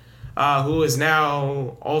father, who is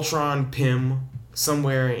now Ultron Pym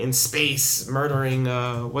somewhere in space murdering,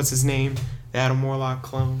 what's his name? The Adam Warlock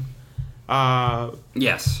clone.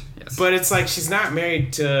 Yes. But it's like she's not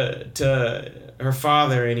married to her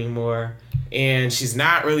father anymore, and she's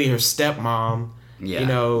not really her stepmom. Yeah. You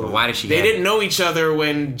know, but why did she? They didn't know each other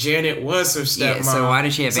when Janet was her stepmom. Yeah, so why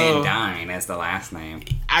did she have Van Dyne as the last name?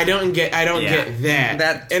 I don't get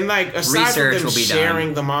that. And like aside from them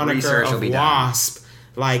sharing the moniker of Wasp,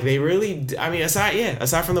 like they really, I mean,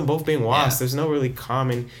 aside from them both being Wasp, there's no really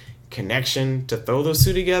common connection to throw those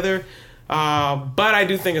two together. But I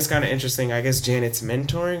do think it's kind of interesting. I guess Janet's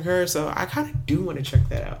mentoring her, so I kind of do want to check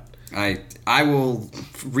that out. I will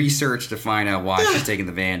research to find out why she's taking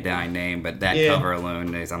the Van Dyne name, but that cover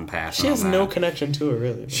alone is I'm passing. She has no connection to it,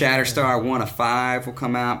 really. Shatterstar 1 of 5 will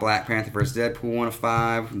come out. Black Panther vs. Deadpool 1 of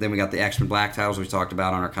 5. Then we got the X-Men Black titles we talked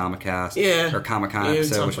about on our Comic-Cast. Or Comic-Con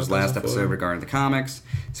episode, which was last episode regarding the comics.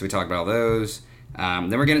 So we talked about all those. Then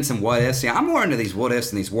we're getting some what ifs. Yeah, I'm more into these what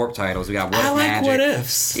ifs and these warp titles. We got what if magic. What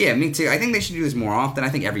ifs. Yeah, me too. I think they should do this more often. I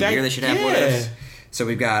think every year they should have what ifs. So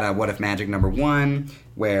we've got What If Magic number 1,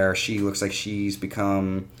 where she looks like she's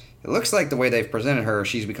become... It looks like the way they've presented her,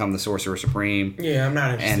 she's become the Sorcerer Supreme. Yeah, I'm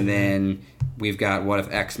not interested. And then we've got What If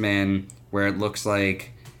X-Men, where it looks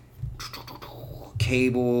like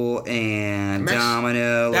Cable and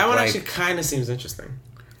Domino. That one actually kind of seems interesting.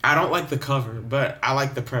 I don't like the cover, but I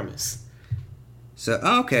like the premise. So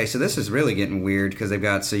this is really getting weird because they've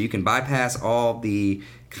got, so you can bypass all the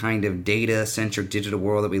kind of data-centric digital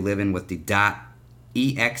world that we live in with the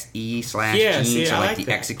 .exe/gene, so like the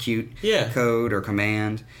that. execute code or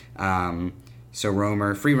command. So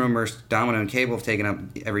free roamers, Domino and Cable have taken up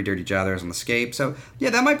every dirty job there is on the Scape. So yeah,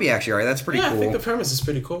 that might be actually alright. That's pretty cool. I think the premise is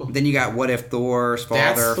pretty cool. Then you got what if Thor's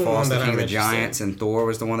father falls the king of the giants and Thor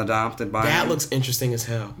was the one adopted by him. That looks interesting as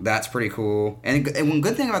hell. That's pretty cool. And one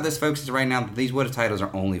good thing about this, folks, is right now these what if titles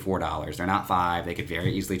are only $4. They're not $5. They could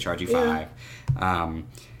very easily charge you $5.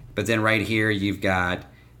 But then right here you've got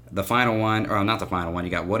the final one, or not the final one.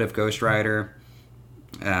 You got what if Ghost Rider.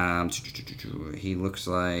 He looks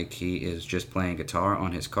like he is just playing guitar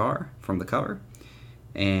on his car from the cover.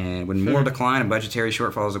 And when more decline and budgetary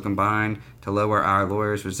shortfalls have combined to lower our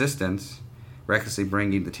lawyer's resistance, recklessly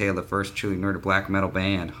bringing the tale of the first truly nerd black metal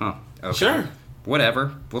band. Okay. Sure.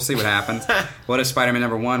 Whatever. We'll see what happens. What if Spider-Man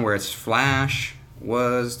 #1, where it's Flash,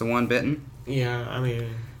 was the one bitten? Yeah, I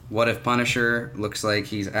mean... What if Punisher looks like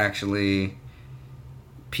he's actually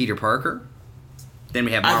Peter Parker? Then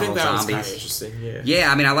we have Marvel Zombies. I think that was kind of interesting, yeah.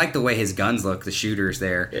 Yeah, I mean, I like the way his guns look, the shooters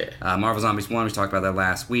there. Yeah. Marvel Zombies 1, we talked about that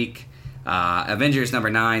last week. Avengers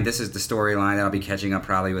 #9, this is the storyline that I'll be catching up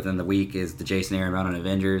probably within the week, is the Jason Aaron run on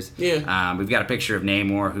Avengers. Yeah. We've got a picture of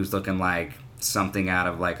Namor who's looking like something out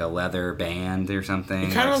of like a leather band or something.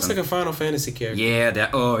 It kind of looks like a Final Fantasy character. Yeah,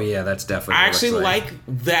 that's definitely I actually like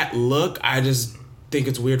that look. I just think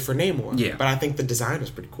it's weird for Namor. Yeah. But I think the design is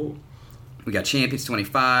pretty cool. We got Champions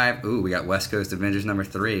 25. Ooh, we got West Coast Avengers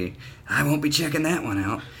 #3. I won't be checking that one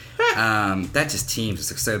out. That just teams just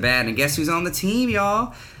looks so bad. And guess who's on the team,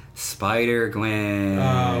 y'all? Spider-Gwen.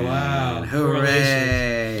 Oh, wow.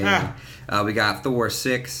 Hooray. We got Thor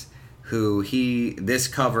 6, who this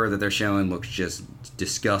cover that they're showing looks just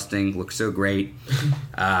disgusting. Looks so great.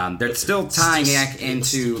 They're still tying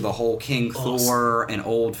into the whole King Thor and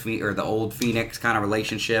the old Phoenix kind of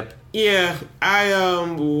relationship. Yeah,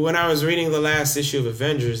 when I was reading the last issue of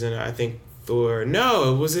Avengers, and I think it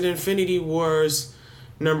was in Infinity Wars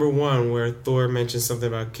 #1 where Thor mentioned something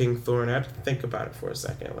about King Thor, and I had to think about it for a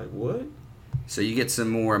second. Like, what? So you get some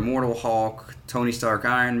more Immortal Hulk, Tony Stark,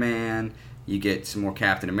 Iron Man. You get some more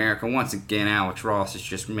Captain America. Once again, Alex Ross is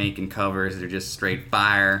just making covers that are just straight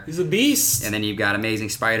fire. He's a beast. And then you've got Amazing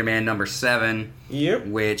Spider-Man #7. Yep.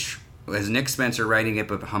 Which, as Nick Spencer writing it,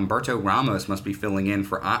 but Humberto Ramos must be filling in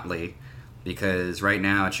for Otley, because right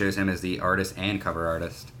now it shows him as the artist and cover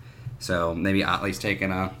artist. So maybe Otley's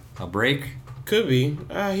taking a break. Could be.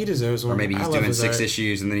 He deserves one. Or maybe he's doing 6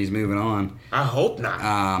 issues and then he's moving on. I hope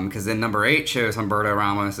not. Because then #8 shows Humberto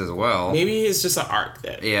Ramos as well. Maybe it's just an arc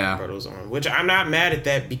that Humberto's on. Which I'm not mad at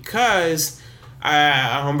that, because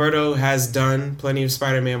Humberto has done plenty of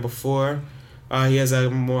Spider-Man before. He has a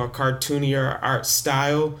more cartoonier art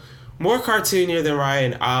style. More cartoonier than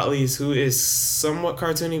Ryan Otley's, who is somewhat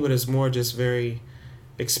cartoony, but is more just very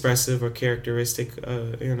expressive or characteristic.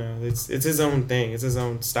 It's his own thing. It's his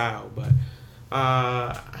own style. But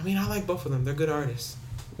I like both of them. They're good artists.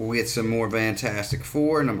 We'll get some more Fantastic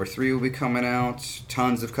Four. #3 will be coming out.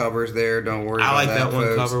 Tons of covers there. Don't worry about that, I like that one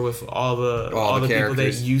folks. cover with all the people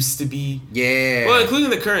that used to be. Yeah. Well, including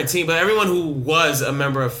the current team, but everyone who was a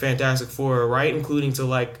member of Fantastic Four, right? Including to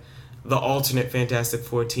like the alternate Fantastic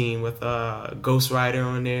Four team with Ghost Rider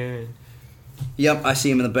on there. Yep, I see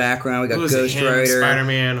him in the background. We got Ghost Rider,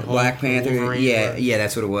 Spider-Man, Hulk, Black Panther. Wolverine, yeah,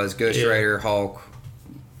 that's what it was. Ghost Rider, Hulk.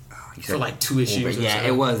 For like 2 issues. Yeah,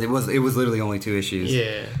 it was literally only 2 issues.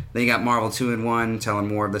 Yeah. Then you got Marvel 2-in-1 telling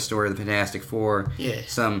more of the story of the Fantastic Four. Yeah.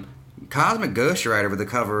 Some Cosmic Ghost Rider with the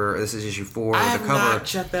cover. This is issue 4. I with have the cover. not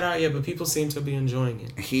checked that out yet, but people seem to be enjoying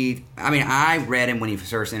it. I read him when he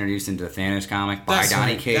first introduced into the Thanos comic by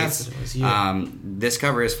Donny Cates. That's what it was, yeah. This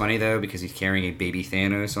cover is funny though because he's carrying a baby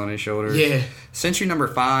Thanos on his shoulders. Yeah. Century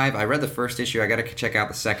 #5. I read the first issue. I got to check out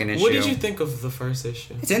the second issue. What did you think of the first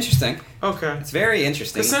issue? It's interesting. Okay. It's very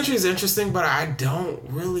interesting. The Century's interesting, but I don't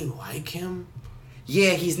really like him.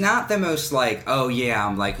 Yeah, he's not the most like,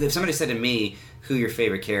 I'm like, if somebody said to me who your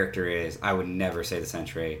favorite character is, I would never say the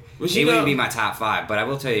Sentry. He wouldn't be my top 5, but I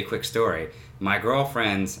will tell you a quick story. My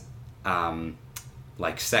girlfriend's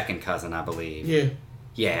second cousin, I believe. Yeah.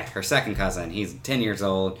 Yeah, her second cousin. He's 10 years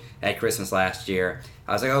old. At Christmas last year,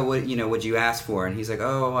 I was like, what'd you ask for? And he's like,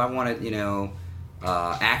 I wanted,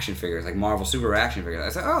 action figures, like Marvel Super action figures. I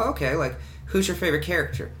was like, oh, okay, like, who's your favorite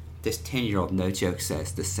character? This 10-year-old no joke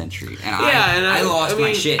says the Sentry. And I lost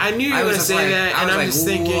my shit. I knew you were going to say that, and I'm just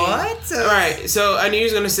thinking, what? Alright, so I knew he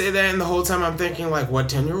was going to say that, and the whole time I'm thinking, like, what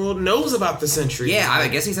 10-year-old knows about the Sentry? Yeah, I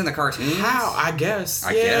guess he's in the cartoons. How? I guess.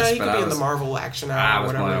 I guess, he could be in the Marvel action hour. I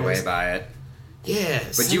was blown away by it. Yeah.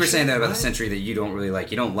 But you were saying that about the Sentry that you don't really like.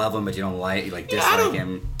 You don't love him, but you don't dislike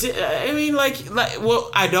him. I mean, well,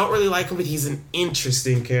 I don't really like him, but he's an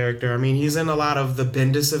interesting character. I mean, he's in a lot of the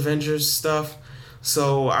Bendis Avengers stuff,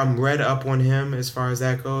 so I'm read up on him as far as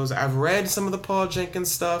that goes. I've read some of the Paul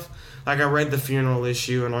Jenkins stuff. Like, I read the Funeral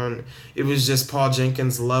issue, and it was just Paul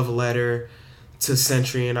Jenkins' love letter to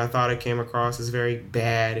Sentry, and I thought it came across as very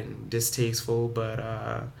bad and distasteful. But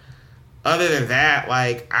other than that,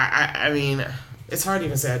 like, I mean, it's hard to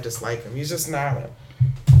even say I dislike him. He's just not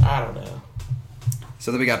I don't know.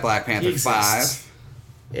 So then we got Black Panther 5.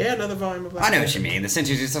 Yeah, another volume of Black Panther. I know what you mean. The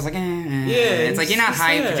Sentry's just like, Yeah. It's like, you're not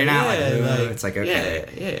hyped, but you're not like, it's like, okay.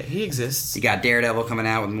 Yeah, he exists. You got Daredevil coming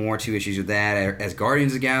out with more 2 issues with that. As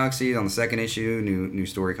Guardians of the Galaxy on the 2nd issue, new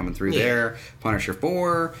story coming through there. Punisher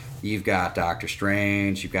 4. You've got Doctor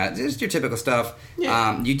Strange. You've got just your typical stuff.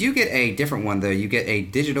 Yeah. You do get a different one, though. You get a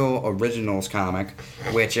digital originals comic,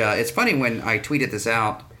 which it's funny when I tweeted this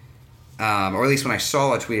out, or at least when I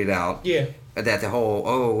saw it tweeted out. Yeah. That the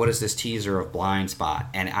whole, what is this teaser of Blind Spot?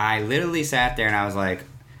 And I literally sat there and I was like,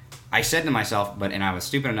 I said to myself, and I was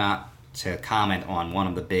stupid enough to comment on one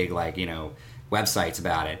of the big, websites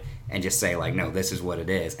about it and just say, no, this is what it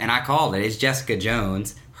is. And I called it. It's Jessica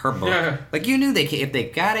Jones, her book. Yeah. You knew if they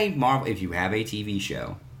got a Marvel, if you have a TV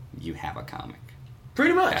show, you have a comic.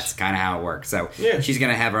 Pretty much. That's kind of how it works. So she's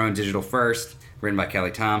going to have her own digital first, written by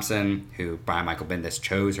Kelly Thompson, who Brian Michael Bendis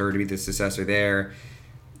chose her to be the successor there.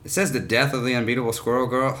 It says the death of the unbeatable Squirrel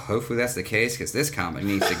Girl. Hopefully that's the case, because this comic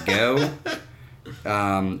needs to go.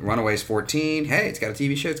 Runaways 14. Hey, it's got a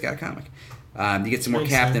TV show. It's got a comic. You get some more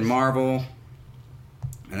Captain Marvel.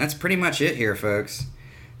 And that's pretty much it here, folks.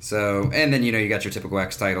 So, and then, you got your typical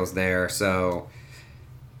X titles there. So,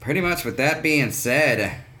 pretty much with that being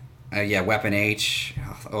said, Weapon H.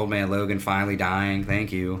 Old Man Logan finally dying.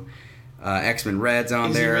 Thank you. X-Men Red's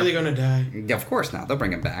on there. Is he really going to die? Yeah, of course not. They'll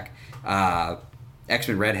bring him back.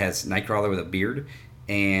 X-Men Red has Nightcrawler with a beard.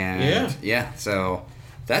 And so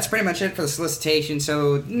that's pretty much it for the solicitation.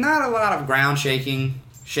 So not a lot of ground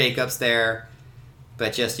shake-ups there.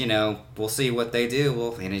 But just, we'll see what they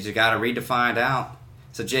do. And you just got to read to find out.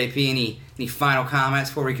 So JP, any final comments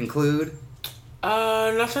before we conclude?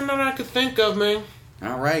 Nothing that I could think of, man.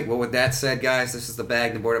 All right. Well, with that said, guys, this is the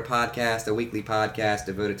Bagged and Boarded Podcast, a weekly podcast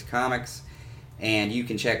devoted to comics. And you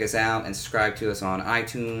can check us out and subscribe to us on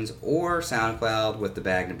iTunes or SoundCloud with the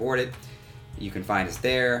Bagged and Boarded. You can find us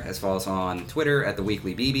there, as well as on Twitter at the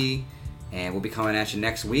Weekly BB. And we'll be coming at you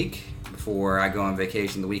next week before I go on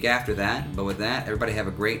vacation the week after that. But with that, everybody have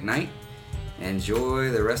a great night. And enjoy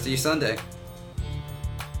the rest of your Sunday.